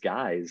lot of these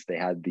guys, they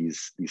had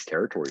these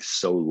territories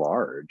so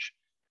large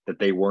that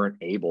they weren't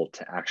able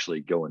to actually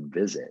go and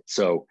visit.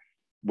 So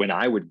when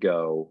I would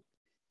go,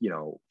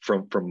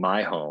 from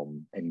my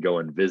home and go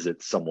and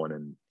visit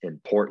someone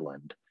in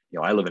Portland,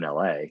 I live in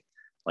LA.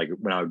 Like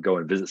when I would go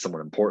and visit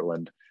someone in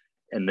Portland,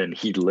 and then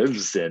he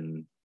lives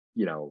in,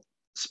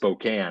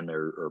 Spokane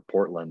or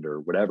Portland or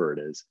whatever it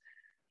is,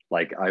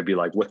 like I'd be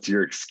like, what's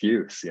your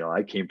excuse?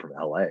 I came from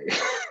LA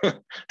to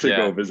go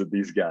Yeah. visit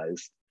these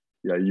guys.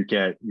 You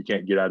can't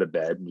get out of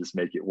bed and just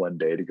make it one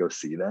day to go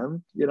see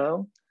them,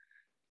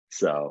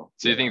 So,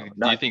 So do you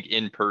not, think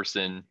in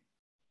person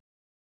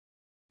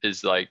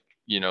is like,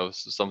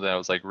 something that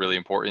was like really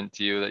important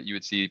to you that you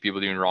would see people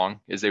doing wrong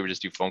is they would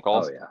just do phone oh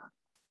calls? yeah.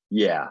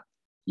 Yeah.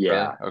 Really?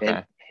 Yeah.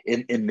 And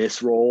Okay. in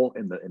this role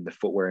in the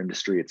footwear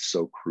industry, it's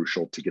so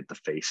crucial to get the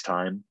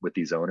FaceTime with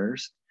these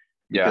owners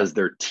Yeah. because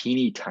they're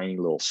teeny tiny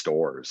little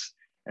stores.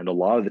 And a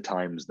lot of the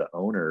times the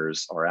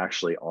owners are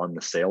actually on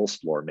the sales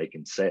floor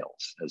making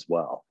sales as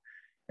well.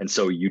 And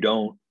so you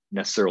don't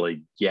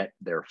necessarily get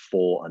their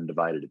full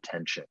undivided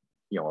attention,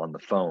 on the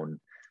phone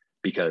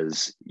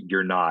because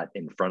you're not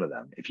in front of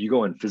them. If you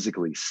go and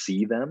physically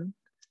see them,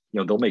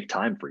 they'll make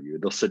time for you.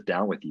 They'll sit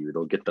down with you.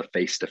 They'll get the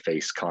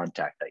face-to-face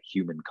contact, that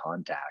human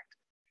contact.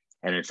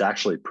 And it's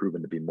actually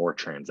proven to be more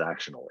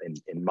transactional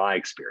in my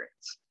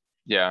experience.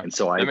 Yeah. And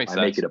so That I makes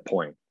make it sense. a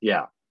point.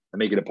 Yeah. I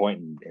make it a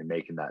point in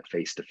making that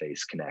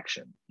face-to-face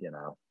connection.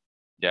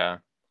 Yeah.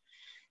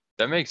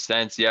 That makes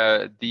sense.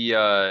 Yeah.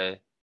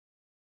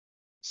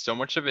 So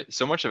much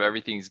of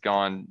everything's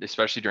gone,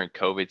 especially during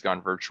COVID, it's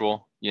gone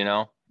virtual.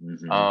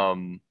 Mm-hmm.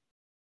 Um,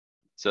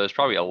 so there's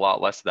probably a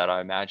lot less of that,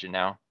 I imagine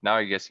now. Now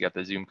I guess you got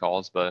the Zoom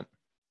calls, but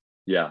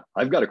Yeah.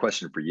 I've got a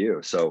question for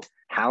you. So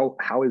how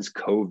has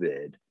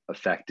COVID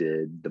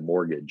affected the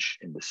mortgage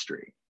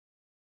industry?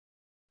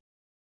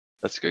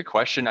 that's a good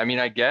question. I mean,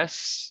 I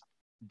guess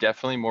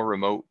definitely more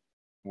remote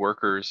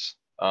workers,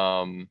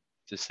 to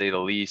say the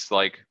least.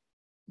 Like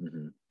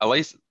Mm-hmm. at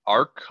least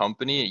our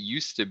company, it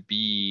used to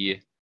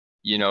be,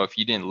 if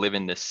you didn't live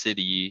in the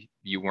city,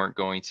 you weren't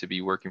going to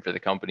be working for the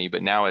company.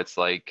 But now it's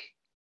like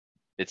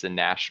it's a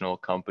national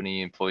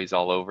company, employees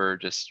all over,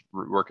 just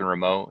working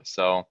remote.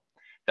 So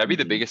that'd be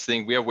the Mm-hmm. biggest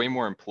thing. We have way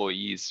more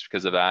employees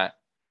because of that.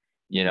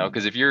 Mm-hmm.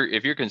 Because if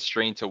you're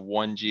constrained to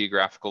one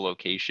geographical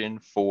location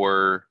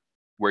for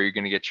where you're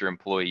going to get your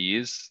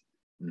employees,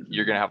 you're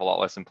Mm-hmm. going to have a lot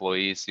less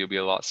employees. So you'll be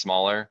a lot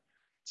smaller.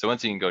 So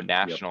once you can go Yep.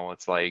 national,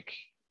 it's like,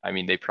 I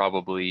mean, they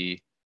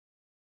probably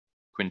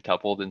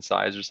quintupled in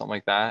size or something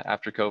like that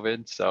after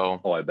COVID.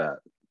 So Oh, I bet.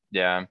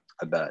 yeah,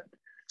 I bet.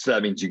 So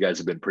that means you guys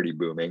have been pretty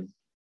booming.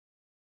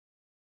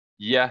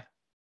 yeah,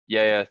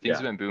 yeah. Things Yeah.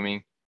 have been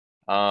booming.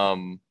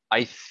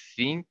 I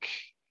think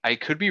I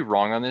could be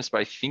wrong on this,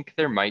 but I think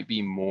there might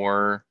be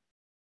more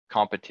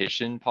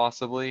competition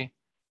possibly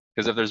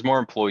because if there's more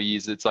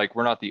employees, it's like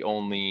we're not the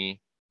only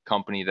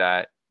company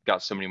that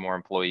got so many more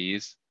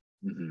employees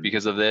Mm-hmm.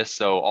 because of this.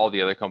 So all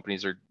the other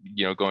companies are,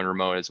 going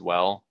remote as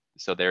well.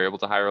 So they're able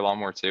to hire a lot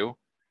more too.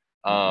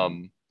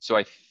 Mm-hmm. So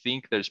I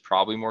think there's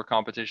probably more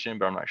competition,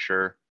 but I'm not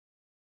sure.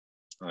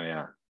 Oh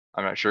yeah.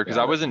 I'm not sure because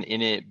Yeah. I wasn't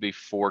in it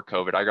before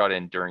COVID. I got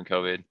in during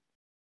COVID.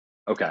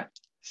 Okay.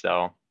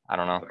 So I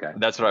don't know. Okay.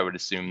 That's what I would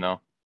assume though.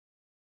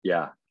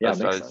 Yeah. Yeah. That's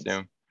what I Makes would sense.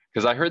 assume.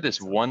 Because I heard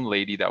this Makes sense. one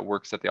lady that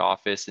works at the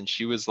office and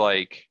she was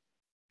like,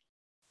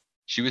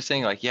 she was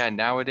saying like, yeah,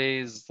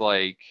 nowadays,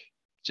 like,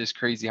 just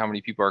crazy how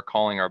many people are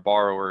calling our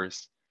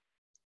borrowers.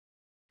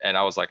 And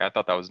I was like, I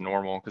thought that was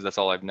normal because that's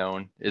all I've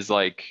known is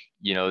like,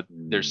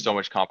 there's Mm. so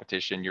much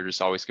competition. You're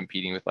just always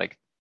competing with like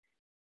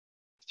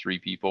 3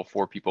 people,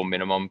 4 people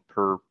minimum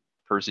per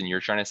person you're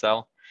trying to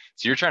sell.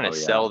 So you're trying to Oh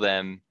yeah. sell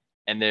them,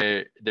 and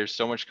there's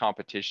so much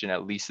competition,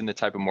 at least in the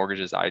type of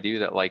mortgages I do,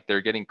 that like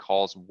they're getting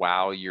calls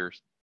while you're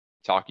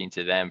talking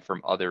to them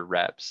from other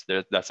reps.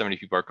 That's how many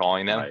people are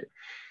calling them. Right.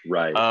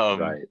 Right.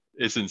 Right.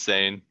 It's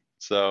insane.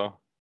 So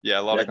yeah,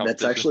 a lot of That's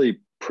competition. actually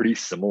pretty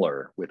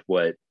similar with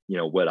what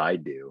what I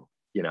do.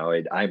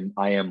 I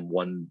am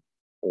one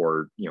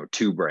or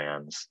two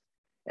brands,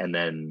 and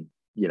then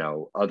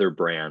other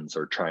brands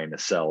are trying to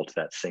sell to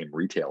that same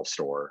retail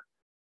store,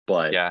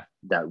 but Yeah,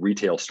 that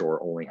retail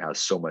store only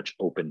has so much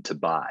open to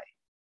buy,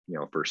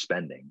 for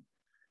spending,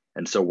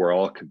 and so we're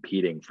all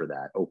competing for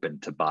that open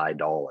to buy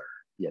dollar,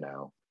 you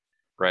know,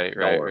 right,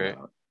 right, dollar right.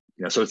 amount.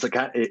 So it's like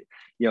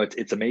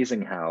it's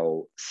amazing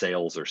how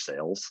sales are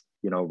sales,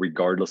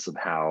 regardless of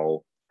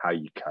how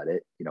you cut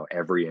it.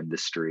 Every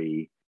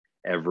industry,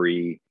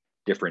 every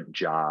different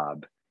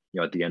job,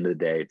 at the end of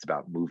the day, it's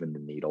about moving the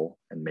needle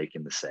and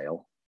making the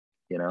sale,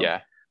 you know.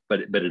 Yeah,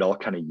 But it all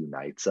kind of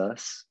unites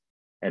us,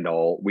 and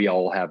we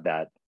all have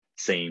that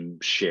same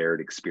shared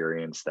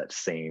experience, that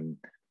same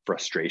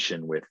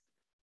frustration with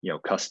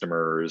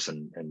customers,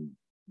 and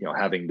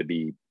having to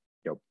be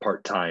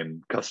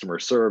part-time customer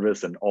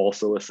service and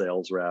also a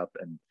sales rep,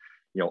 and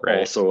right.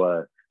 also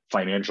a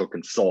financial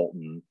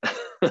consultant,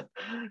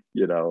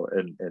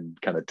 and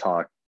kind of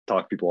talk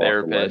people off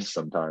the ledge Therapist.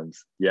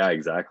 sometimes. Yeah,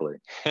 exactly.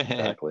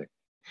 Exactly.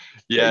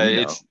 Yeah,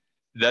 Yeah,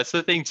 that's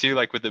the thing too,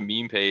 like with the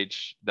meme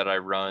page that I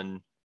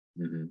run,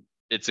 hmm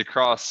it's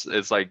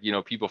like,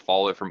 people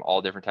follow it from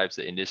all different types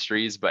of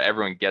industries, but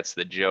everyone gets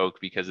the joke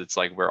because it's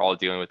like we're all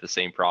dealing with the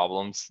same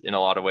problems in a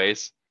lot of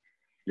ways.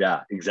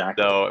 yeah,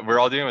 exactly. So we're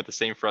all dealing with the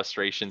same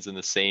frustrations and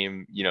the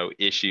same,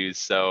 issues.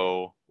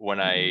 So when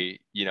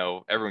hmm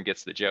everyone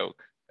gets the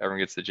joke. Everyone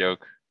gets the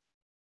joke.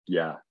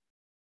 yeah,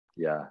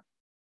 yeah,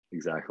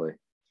 exactly.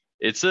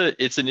 It's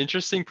an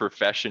interesting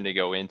profession to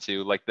go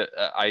into. Like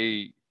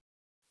I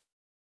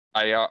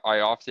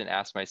often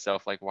ask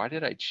myself like, why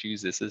did I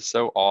choose this? It's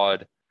so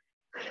odd.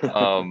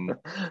 Um,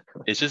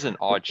 it's just an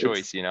odd It's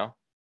choice.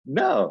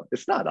 No,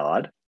 it's not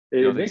odd.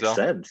 You don't It think makes so?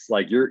 sense.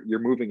 Like you're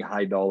moving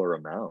high dollar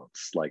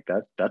amounts. Like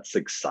that's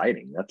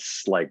exciting.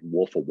 That's like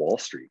Wolf of Wall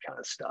Street kind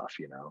of stuff.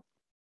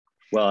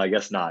 Well, I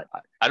guess not.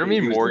 I don't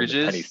mean He was doing the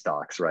penny mortgages.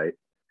 stocks, right?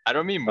 I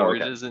don't mean Oh, okay.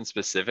 mortgages in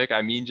specific.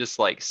 I mean just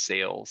like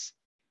sales.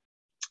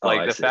 Oh,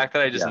 Like I the see. fact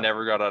that I just Yeah.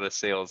 never got out of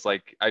sales.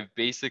 Like I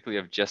basically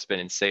have just been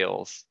in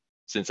sales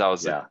since I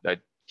was Yeah. a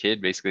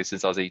kid, basically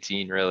since I was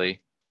 18,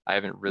 really. I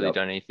haven't really Yep.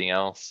 done anything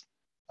else.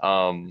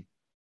 Um,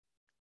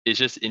 it's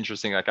just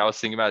interesting. Like I was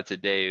thinking about it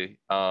today,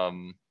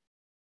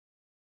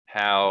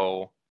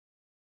 how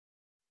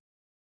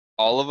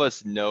all of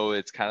us know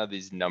it's kind of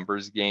these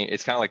numbers game.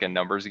 It's kind of like a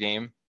numbers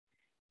game.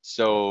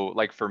 So,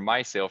 like for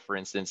my sale, for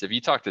instance, if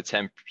you talk to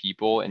 10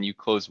 people and you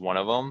close one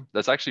of them,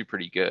 that's actually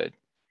pretty good.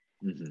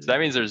 So hmm that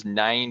means there's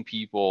 9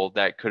 people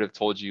that could have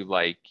told you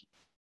like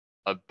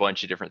a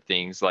bunch of different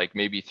things. Like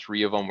maybe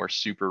 3 of them were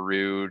super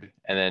rude,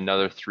 and then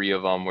another 3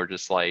 of them were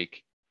just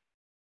like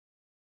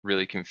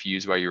really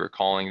confused why you were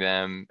calling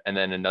them, and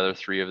then another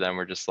 3 of them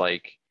were just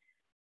like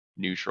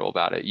neutral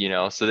about it.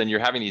 So then you're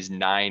having these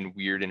 9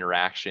 weird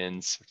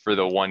interactions for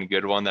the one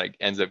good one that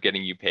ends up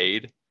getting you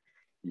paid.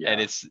 And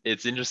Yeah.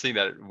 it's interesting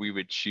that we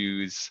would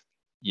choose,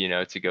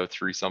 to go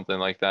through something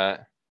like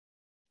that.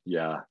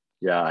 Yeah.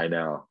 Yeah. I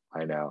know.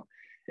 I know.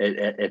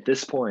 At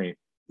this point,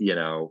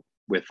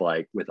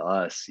 with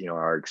us,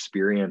 our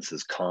experience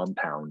is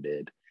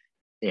compounded,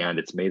 and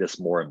it's made us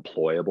more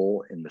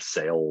employable in the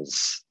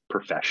sales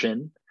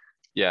profession,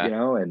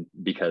 Yeah, and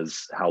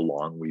because how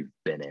long we've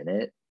been in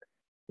it,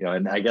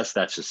 and I guess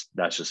that's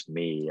just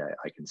me,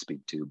 I can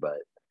speak to, but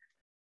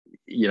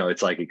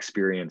it's like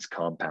experience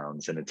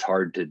compounds, and it's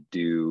hard to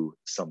do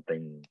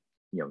something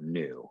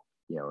new,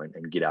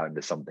 and get out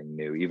into something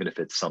new, even if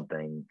it's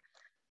something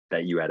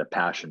that you had a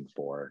passion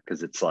for.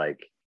 Because it's like,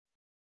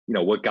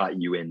 what got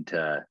you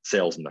into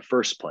sales in the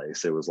first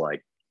place? It was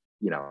like,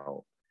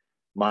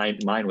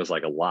 mine was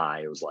like a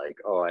lie. It was like,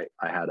 oh,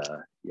 I had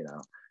a,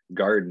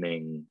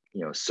 gardening,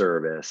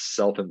 service,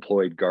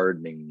 self-employed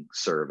gardening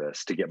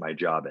service to get my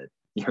job at,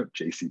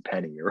 JC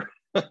Penney or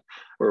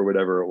or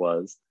whatever it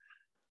was.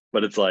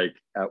 But it's like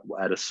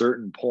at a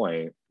certain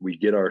point, we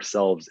get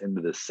ourselves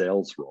into this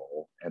sales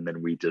role, and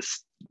then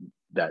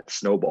that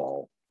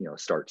snowball,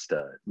 starts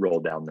to roll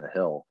down the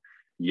hill.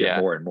 You get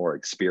Yeah. more and more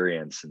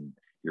experience, and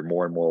you're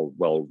more and more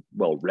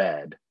well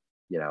read,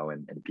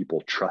 and people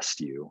trust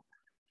you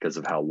because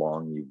of how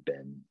long you've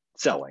been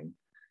selling.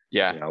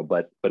 Yeah.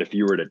 But if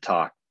you were to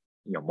talk,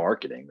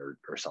 marketing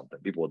or something,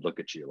 people would look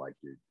at you like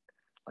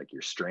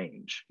you're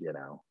strange.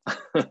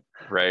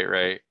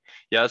 Right.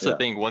 Yeah, that's the Yeah.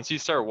 thing. Once you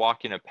start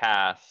walking a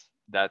path,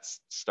 that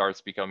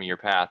starts becoming your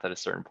path at a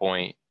certain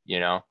point,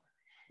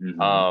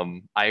 Mm-hmm.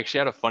 I actually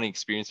had a funny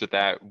experience with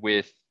that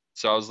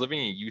so I was living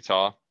in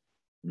Utah,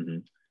 Mm-hmm.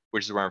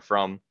 which is where I'm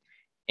from,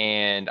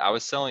 and I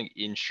was selling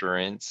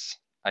insurance.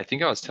 I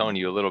think I was telling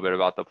you a little bit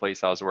about the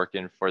place I was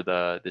working for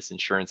this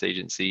insurance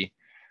agency,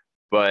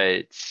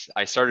 but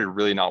I started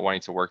really not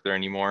wanting to work there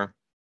anymore.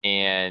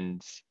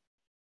 And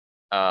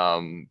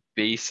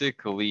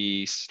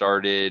basically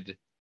started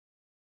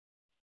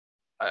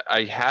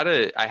I had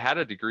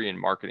a degree in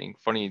marketing.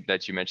 Funny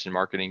that you mentioned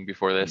marketing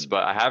before this, Mm-hmm.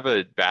 but I have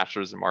a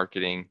bachelor's in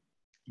marketing,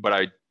 but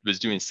I was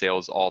doing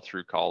sales all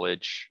through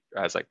college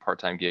as like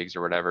part-time gigs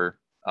or whatever,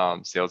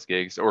 sales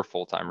gigs or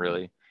full-time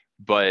really.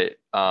 But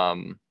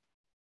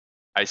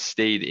I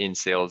stayed in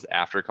sales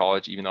after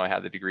college, even though I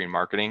had the degree in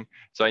marketing.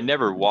 So I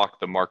never Mm-hmm. walked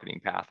the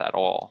marketing path at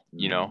all.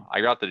 Mm-hmm.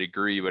 I got the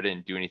degree, but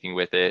didn't do anything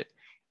with it.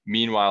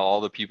 Meanwhile,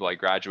 all the people I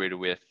graduated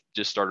with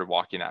just started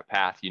walking that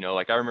path.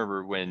 Like I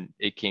remember when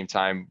it came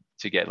time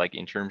to get like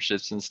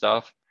internships and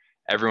stuff,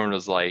 everyone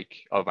was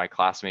like, of my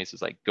classmates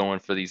was like going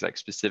for these like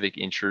specific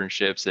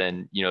internships,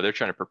 and they're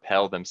trying to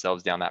propel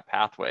themselves down that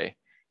pathway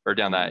or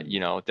down that,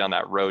 Mm-hmm. down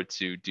that road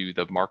to do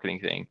the marketing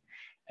thing.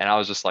 And I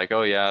was just like,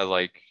 oh yeah,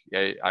 like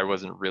I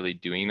wasn't really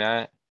doing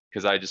that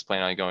because I just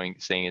planned on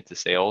staying into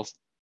sales.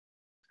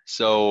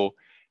 So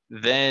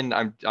then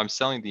I'm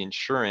selling the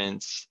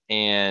insurance,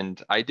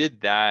 and I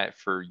did that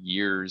for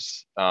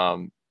years.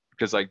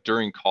 Because like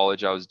during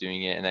college I was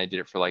doing it, and I did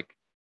it for like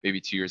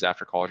maybe 2 years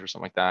after college or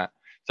something like that.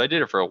 So I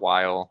did it for a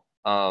while.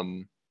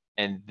 And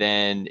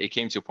then it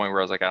came to a point where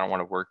I was like, I don't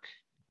want to work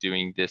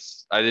doing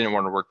this. I didn't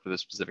want to work for the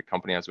specific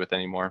company I was with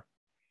anymore.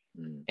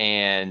 Mm-hmm.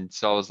 And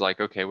so I was like,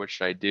 okay, what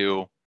should I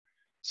do?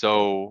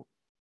 So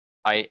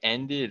I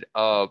ended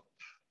up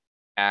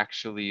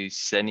actually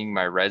sending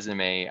my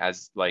resume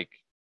as like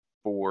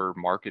for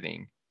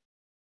marketing,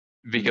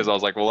 because I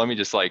was like, well, let me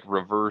just like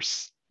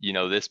reverse,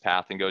 this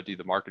path and go do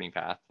the marketing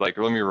path. Like,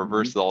 let me Mm-hmm.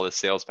 reverse all the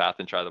sales path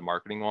and try the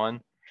marketing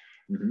one.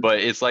 Mm-hmm. But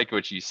it's like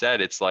what you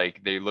said. It's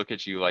like they look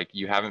at you like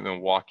you haven't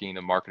been walking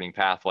the marketing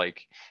path.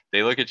 Like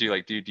they look at you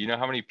like, dude, do you know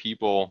how many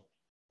people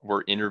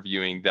we're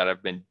interviewing that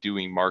have been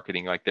doing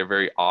marketing? Like they're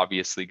very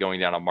obviously going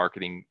down a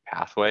marketing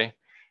pathway.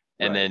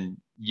 And Right. then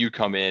you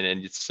come in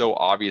and it's so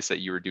obvious that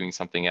you were doing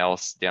something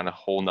else down a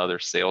whole nother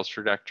sales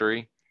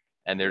trajectory.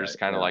 And they're Right. just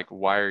kind of Yeah. like,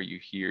 why are you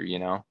here?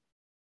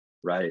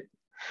 Right.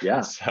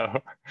 Yeah.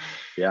 So,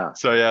 Yeah.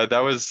 so yeah, that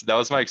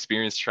was my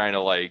experience trying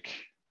to like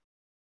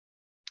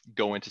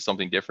go into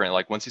something different.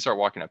 Like once you start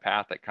walking a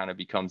path, that kind of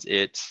becomes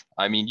it.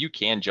 I mean, you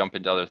can jump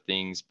into other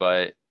things,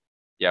 but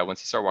yeah,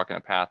 once you start walking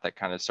a path, that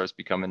kind of starts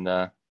becoming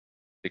the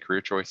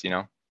career choice.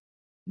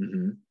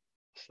 Mm-hmm.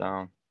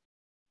 So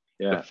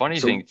the Yeah. funny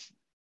thing,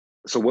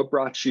 So what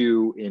brought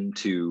you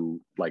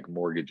into like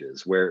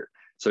mortgages?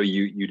 So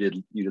you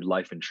did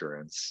life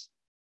insurance,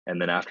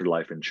 and then after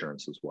life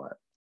insurance was what?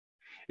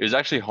 it was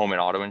actually home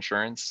and auto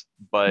insurance,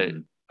 but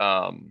Mm-hmm.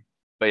 um,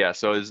 but yeah,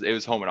 so it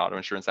was home and auto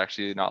insurance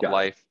actually, not Got it.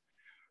 life.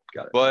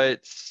 Got it.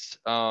 But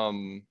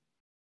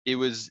it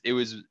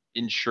was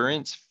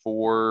insurance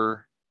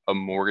for a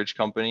mortgage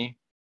company.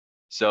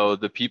 So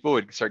the people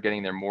would start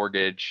getting their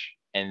mortgage,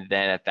 and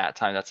then at that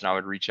time, that's when I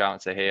would reach out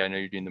and say, hey, I know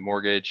you're doing the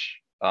mortgage.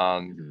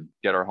 Mm-hmm.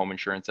 Get our home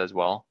insurance as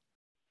well.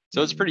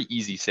 So it's a Mm-hmm. pretty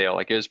easy sale.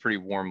 Like it was pretty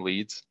warm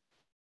leads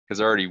because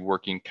they're already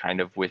working kind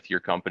of with your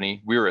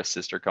company. We were a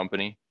sister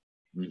company,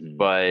 Mm-hmm.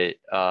 but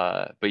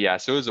yeah,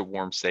 so it was a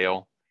warm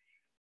sale,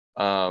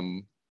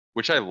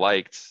 which I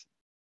liked.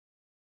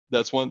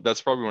 That's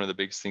probably one of the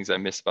biggest things I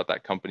missed about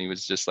that company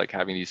was just like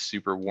having these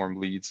super warm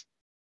leads.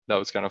 That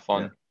was kind of Yeah.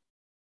 fun.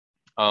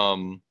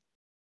 Um,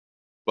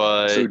 So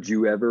but did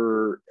you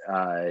ever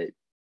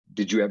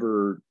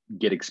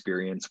get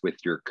experience with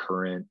your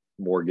current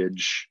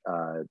mortgage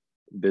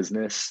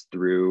business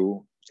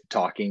through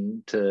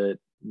talking to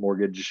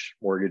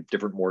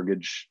different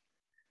mortgage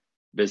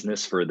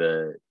business for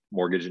the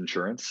mortgage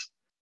insurance?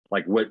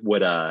 Like like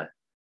what a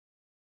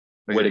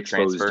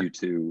exposed transfer. you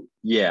to,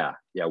 yeah,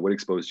 what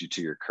exposed you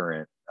to your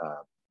current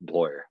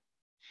employer?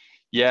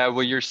 Yeah,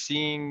 well, you're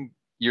seeing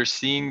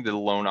the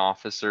loan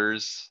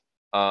officers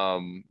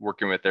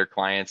working with their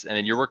clients, and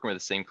then you're working with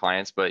the same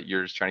clients, but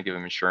you're just trying to give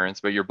them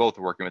insurance, but you're both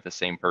working with the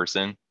same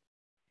person.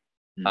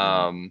 Hmm.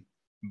 Um,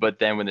 but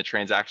then when the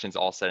transaction's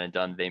all said and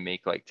done, they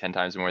make like 10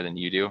 times more than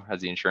you do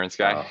as the insurance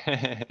guy.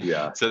 Oh,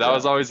 yeah, So that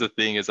was yeah. always the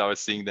thing is I was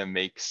seeing them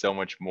make so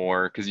much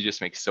more because you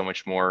just make so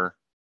much more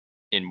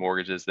in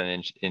mortgages than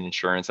in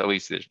insurance, at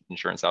least the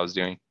insurance I was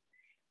doing.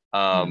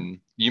 Hmm.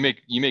 You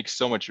make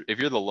so much if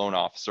you're the loan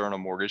officer on a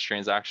mortgage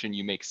transaction,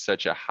 you make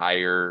such a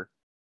higher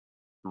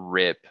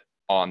rip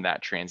on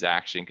that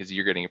transaction because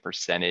you're getting a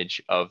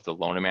percentage of the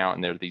loan amount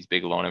and they're these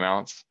big loan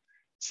amounts.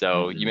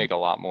 So you Hmm. make a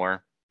lot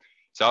more.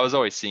 So I was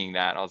always seeing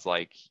that. I was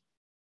like,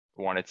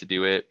 wanted to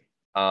do it.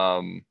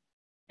 Um,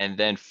 and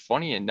then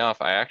funny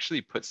enough, I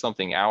actually put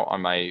something out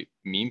on my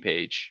meme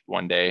page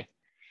one day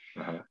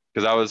Uh-huh.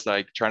 because I was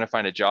like trying to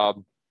find a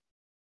job,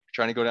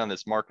 trying to go down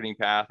this marketing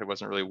path. It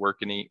wasn't really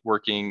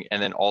working.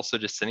 And then also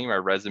just sending my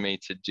resume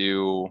to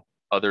do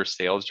other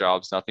sales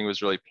jobs. Nothing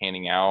was really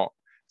panning out.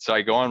 So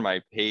I go on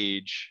my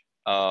page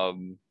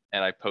and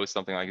I post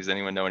something like, does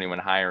anyone know anyone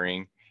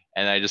hiring?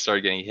 And I just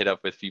started getting hit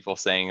up with people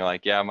saying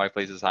like, yeah, my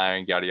place is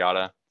hiring, yada,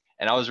 yada.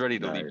 And I was ready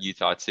to leave Nice.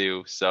 Utah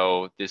too.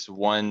 So this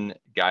one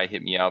guy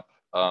hit me up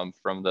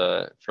from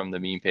the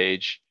meme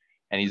page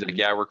and he's like, Hmm.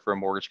 yeah, I work for a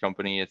mortgage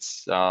company.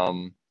 It's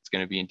going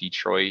to be in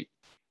Detroit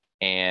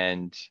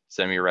and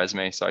send me a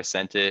resume. So I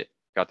sent it,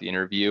 got the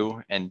interview,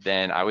 and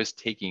then I was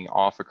taking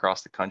off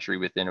across the country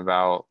within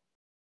about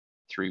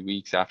 3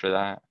 weeks after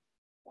that.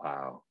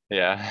 Wow. Wow.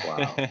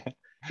 Yeah.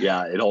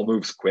 Yeah, it all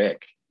moves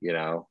quick, when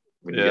you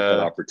get that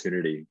Yeah.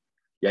 opportunity.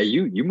 Yeah,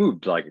 you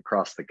moved like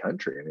across the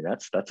country. I mean,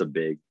 that's a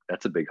big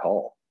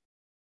haul.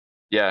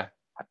 Yeah.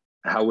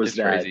 How was It's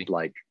that crazy.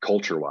 like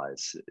culture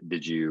wise?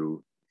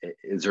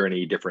 Is there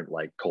any different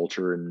like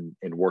culture in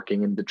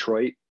working in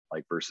Detroit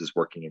like versus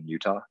working in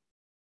Utah?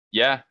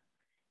 Yeah.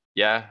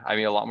 Yeah. I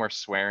mean, a lot more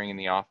swearing in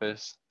the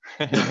office.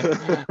 That's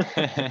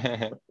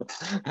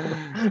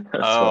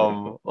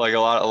funny. Like a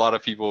lot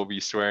of people will be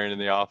swearing in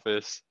the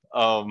office.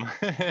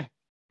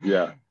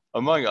 Yeah,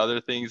 Among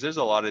other things, there's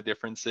a lot of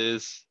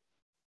differences.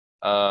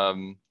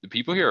 The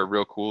people here are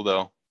real cool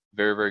though.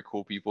 Very, very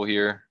cool people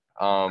here.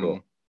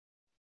 cool.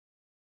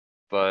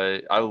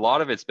 But a lot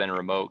of it's been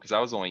remote because I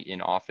was only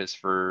in office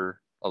for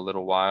a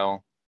little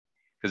while.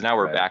 Because now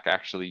we're Right. back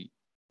actually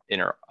in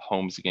our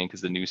homes again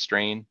because the new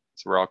strain.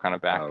 So we're all kind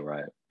of back Oh,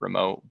 right,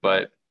 remote.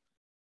 right.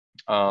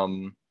 But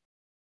um,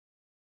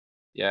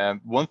 yeah,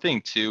 one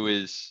thing too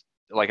is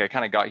like I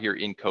kind of got here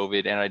in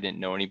COVID and I didn't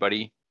know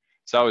anybody.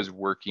 So I was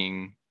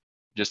working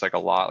just like a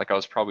lot. Like I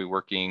was probably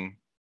working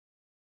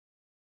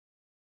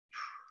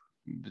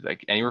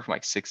like anywhere from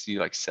like 60,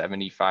 like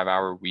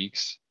 75-hour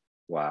weeks.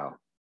 Wow.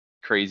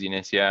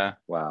 Craziness, yeah.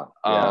 Wow.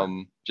 Yeah.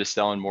 Just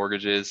selling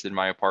mortgages in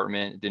my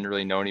apartment. Didn't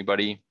really know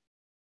anybody.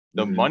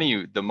 The Hmm.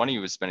 money, the money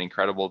was been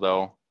incredible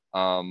though,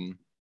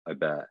 I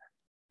bet.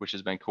 which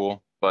has been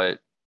cool. But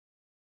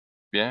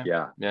yeah,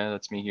 Yeah, yeah,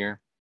 that's me here.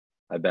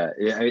 I bet.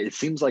 It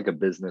seems like a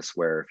business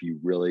where if you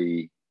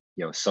really,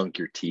 sunk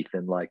your teeth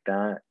in like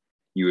that,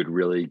 you would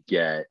really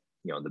get,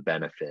 the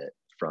benefit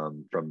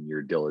from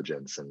your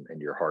diligence and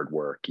your hard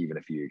work, even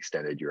if you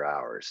extended your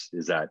hours.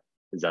 Is that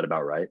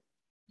about right?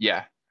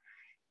 Yeah,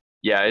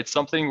 yeah, it's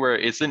something where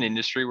it's an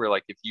industry where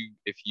like if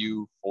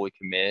you fully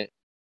commit,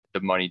 the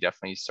money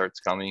definitely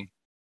starts coming.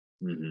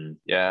 Hmm.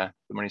 Yeah,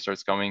 the money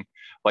starts coming.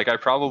 Like I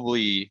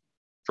probably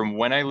from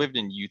when I lived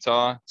in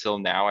Utah till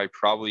now, I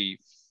probably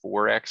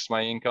 4x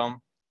my income.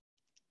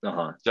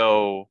 Uh-huh.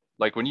 So,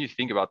 like when you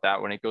think about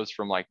that, when it goes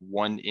from like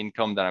one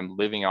income that I'm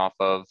living off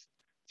of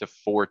to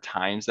 4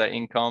 times that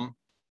income,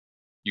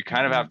 you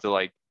kind of have Hmm. to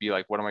like be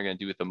like, what am I going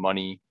to do with the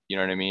money? You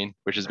know what I mean?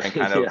 Which has been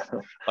kind of Yeah.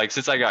 like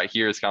since I got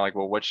here, it's kind of like,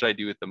 well, what should I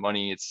do with the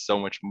money? It's so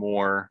much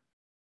more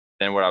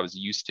than what I was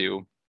used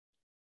to.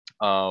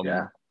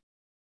 Yeah. Um,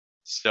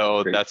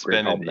 so Great, that's great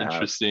been an problem to have.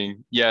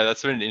 interesting, yeah,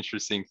 that's been an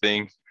interesting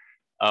thing.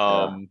 Yeah.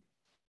 Um,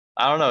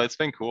 I don't know, it's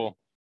been cool.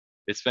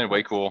 It's been way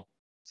Nice. cool.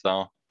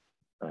 So,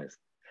 Nice.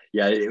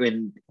 Yeah.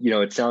 And,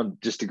 it sounds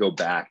just to go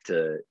back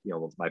to,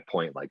 my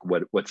point, like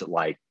what's it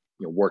like,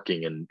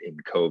 working in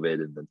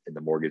COVID in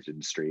the mortgage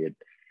industry.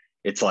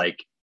 It's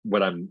like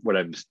what I'm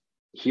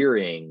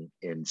hearing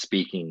in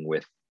speaking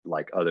with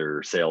like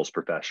other sales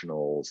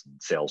professionals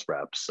and sales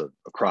reps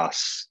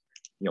across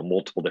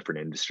multiple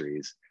different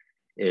industries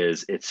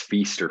is it's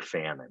feast or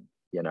famine.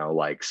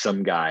 Like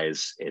some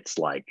guys it's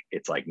like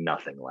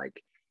nothing, like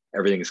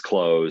everything's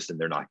closed and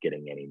they're not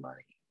getting any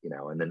money.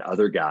 And then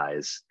other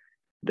guys,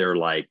 they're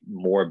like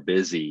more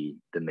busy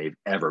than they've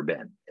ever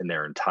been in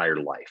their entire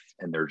life,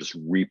 and they're just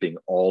reaping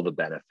all the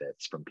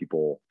benefits from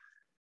people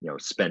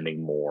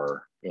spending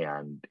more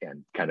and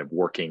kind of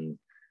working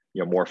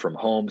more from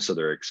home, so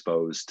they're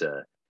exposed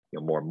to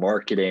more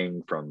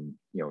marketing from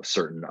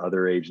certain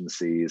other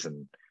agencies.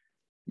 And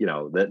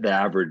the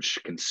average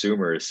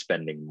consumer is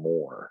spending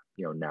more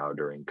now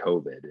during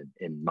COVID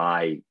in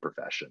my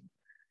profession.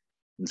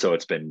 And so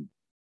it's been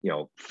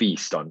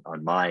feast on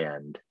my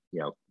end,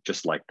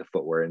 just like the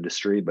footwear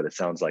industry. But it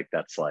sounds like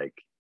that's like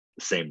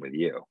the same with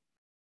you.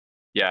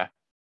 yeah,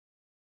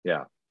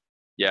 Yeah.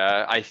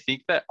 yeah, I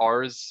think that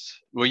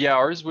well, yeah,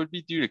 ours would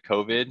be due to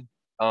COVID.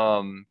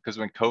 Because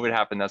when COVID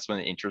happened, that's when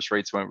the interest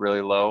rates went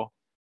really low.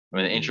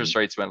 When the interest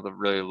rates went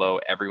really low,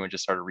 everyone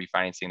just started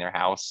refinancing their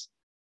house.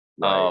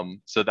 Right.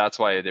 So that's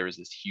why there was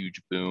this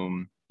huge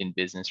boom in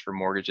business for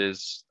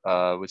mortgages,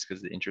 was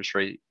because the interest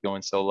rate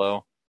going so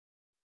low.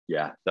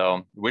 Yeah.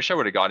 So wish I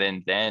would have got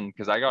in then,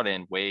 because I got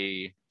in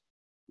way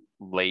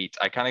late.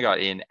 I kind of got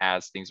in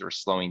as things were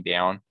slowing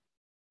down.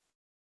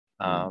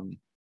 Mm. Um,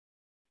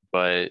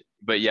 but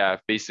yeah,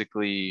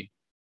 basically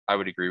I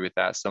would agree with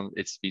that.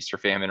 It's feast or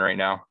famine right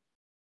now.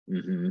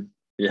 Mm-hmm.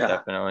 Yeah. No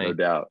Definitely.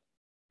 doubt.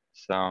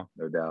 So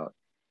No doubt.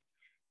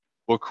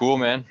 well, cool,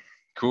 man.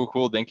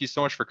 Cool. Thank you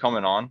so much for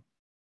coming on.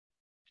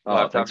 We'll Oh,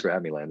 have to thanks have, for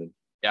having me, Landon.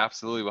 yeah,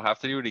 absolutely. We'll have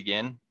to do it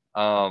again.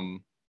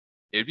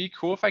 It'd be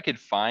cool if I could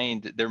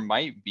find, there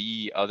might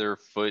be other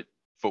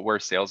footwear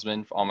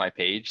salesmen on my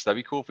page. That'd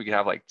be cool if we could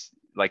have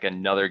like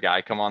another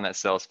guy come on that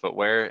sells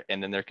footwear,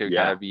 and then there could kind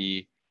Yeah. of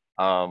be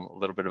a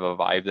little bit of a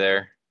vibe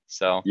there.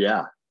 So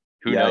Yeah.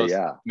 who Yeah. knows?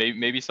 Yeah.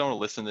 Maybe someone will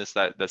listen to this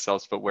that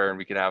sells footwear, and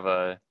we could have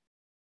a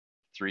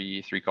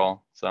three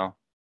call. So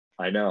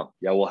I know.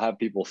 Yeah. We'll have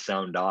people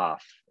sound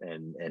off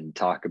and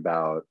talk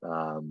about,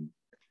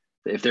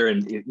 if they're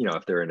in,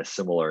 if they're in a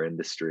similar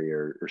industry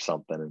or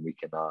something, and we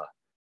can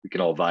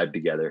all vibe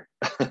together.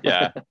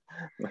 yeah.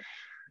 Well,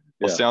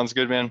 Yeah. sounds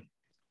good, man.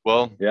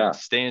 Well, Yeah.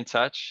 stay in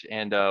touch,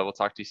 and we'll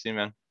talk to you soon,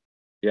 man.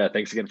 Yeah.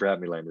 Thanks again for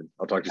having me, Landon.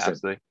 I'll talk to you soon.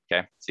 Absolutely.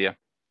 Okay. See ya.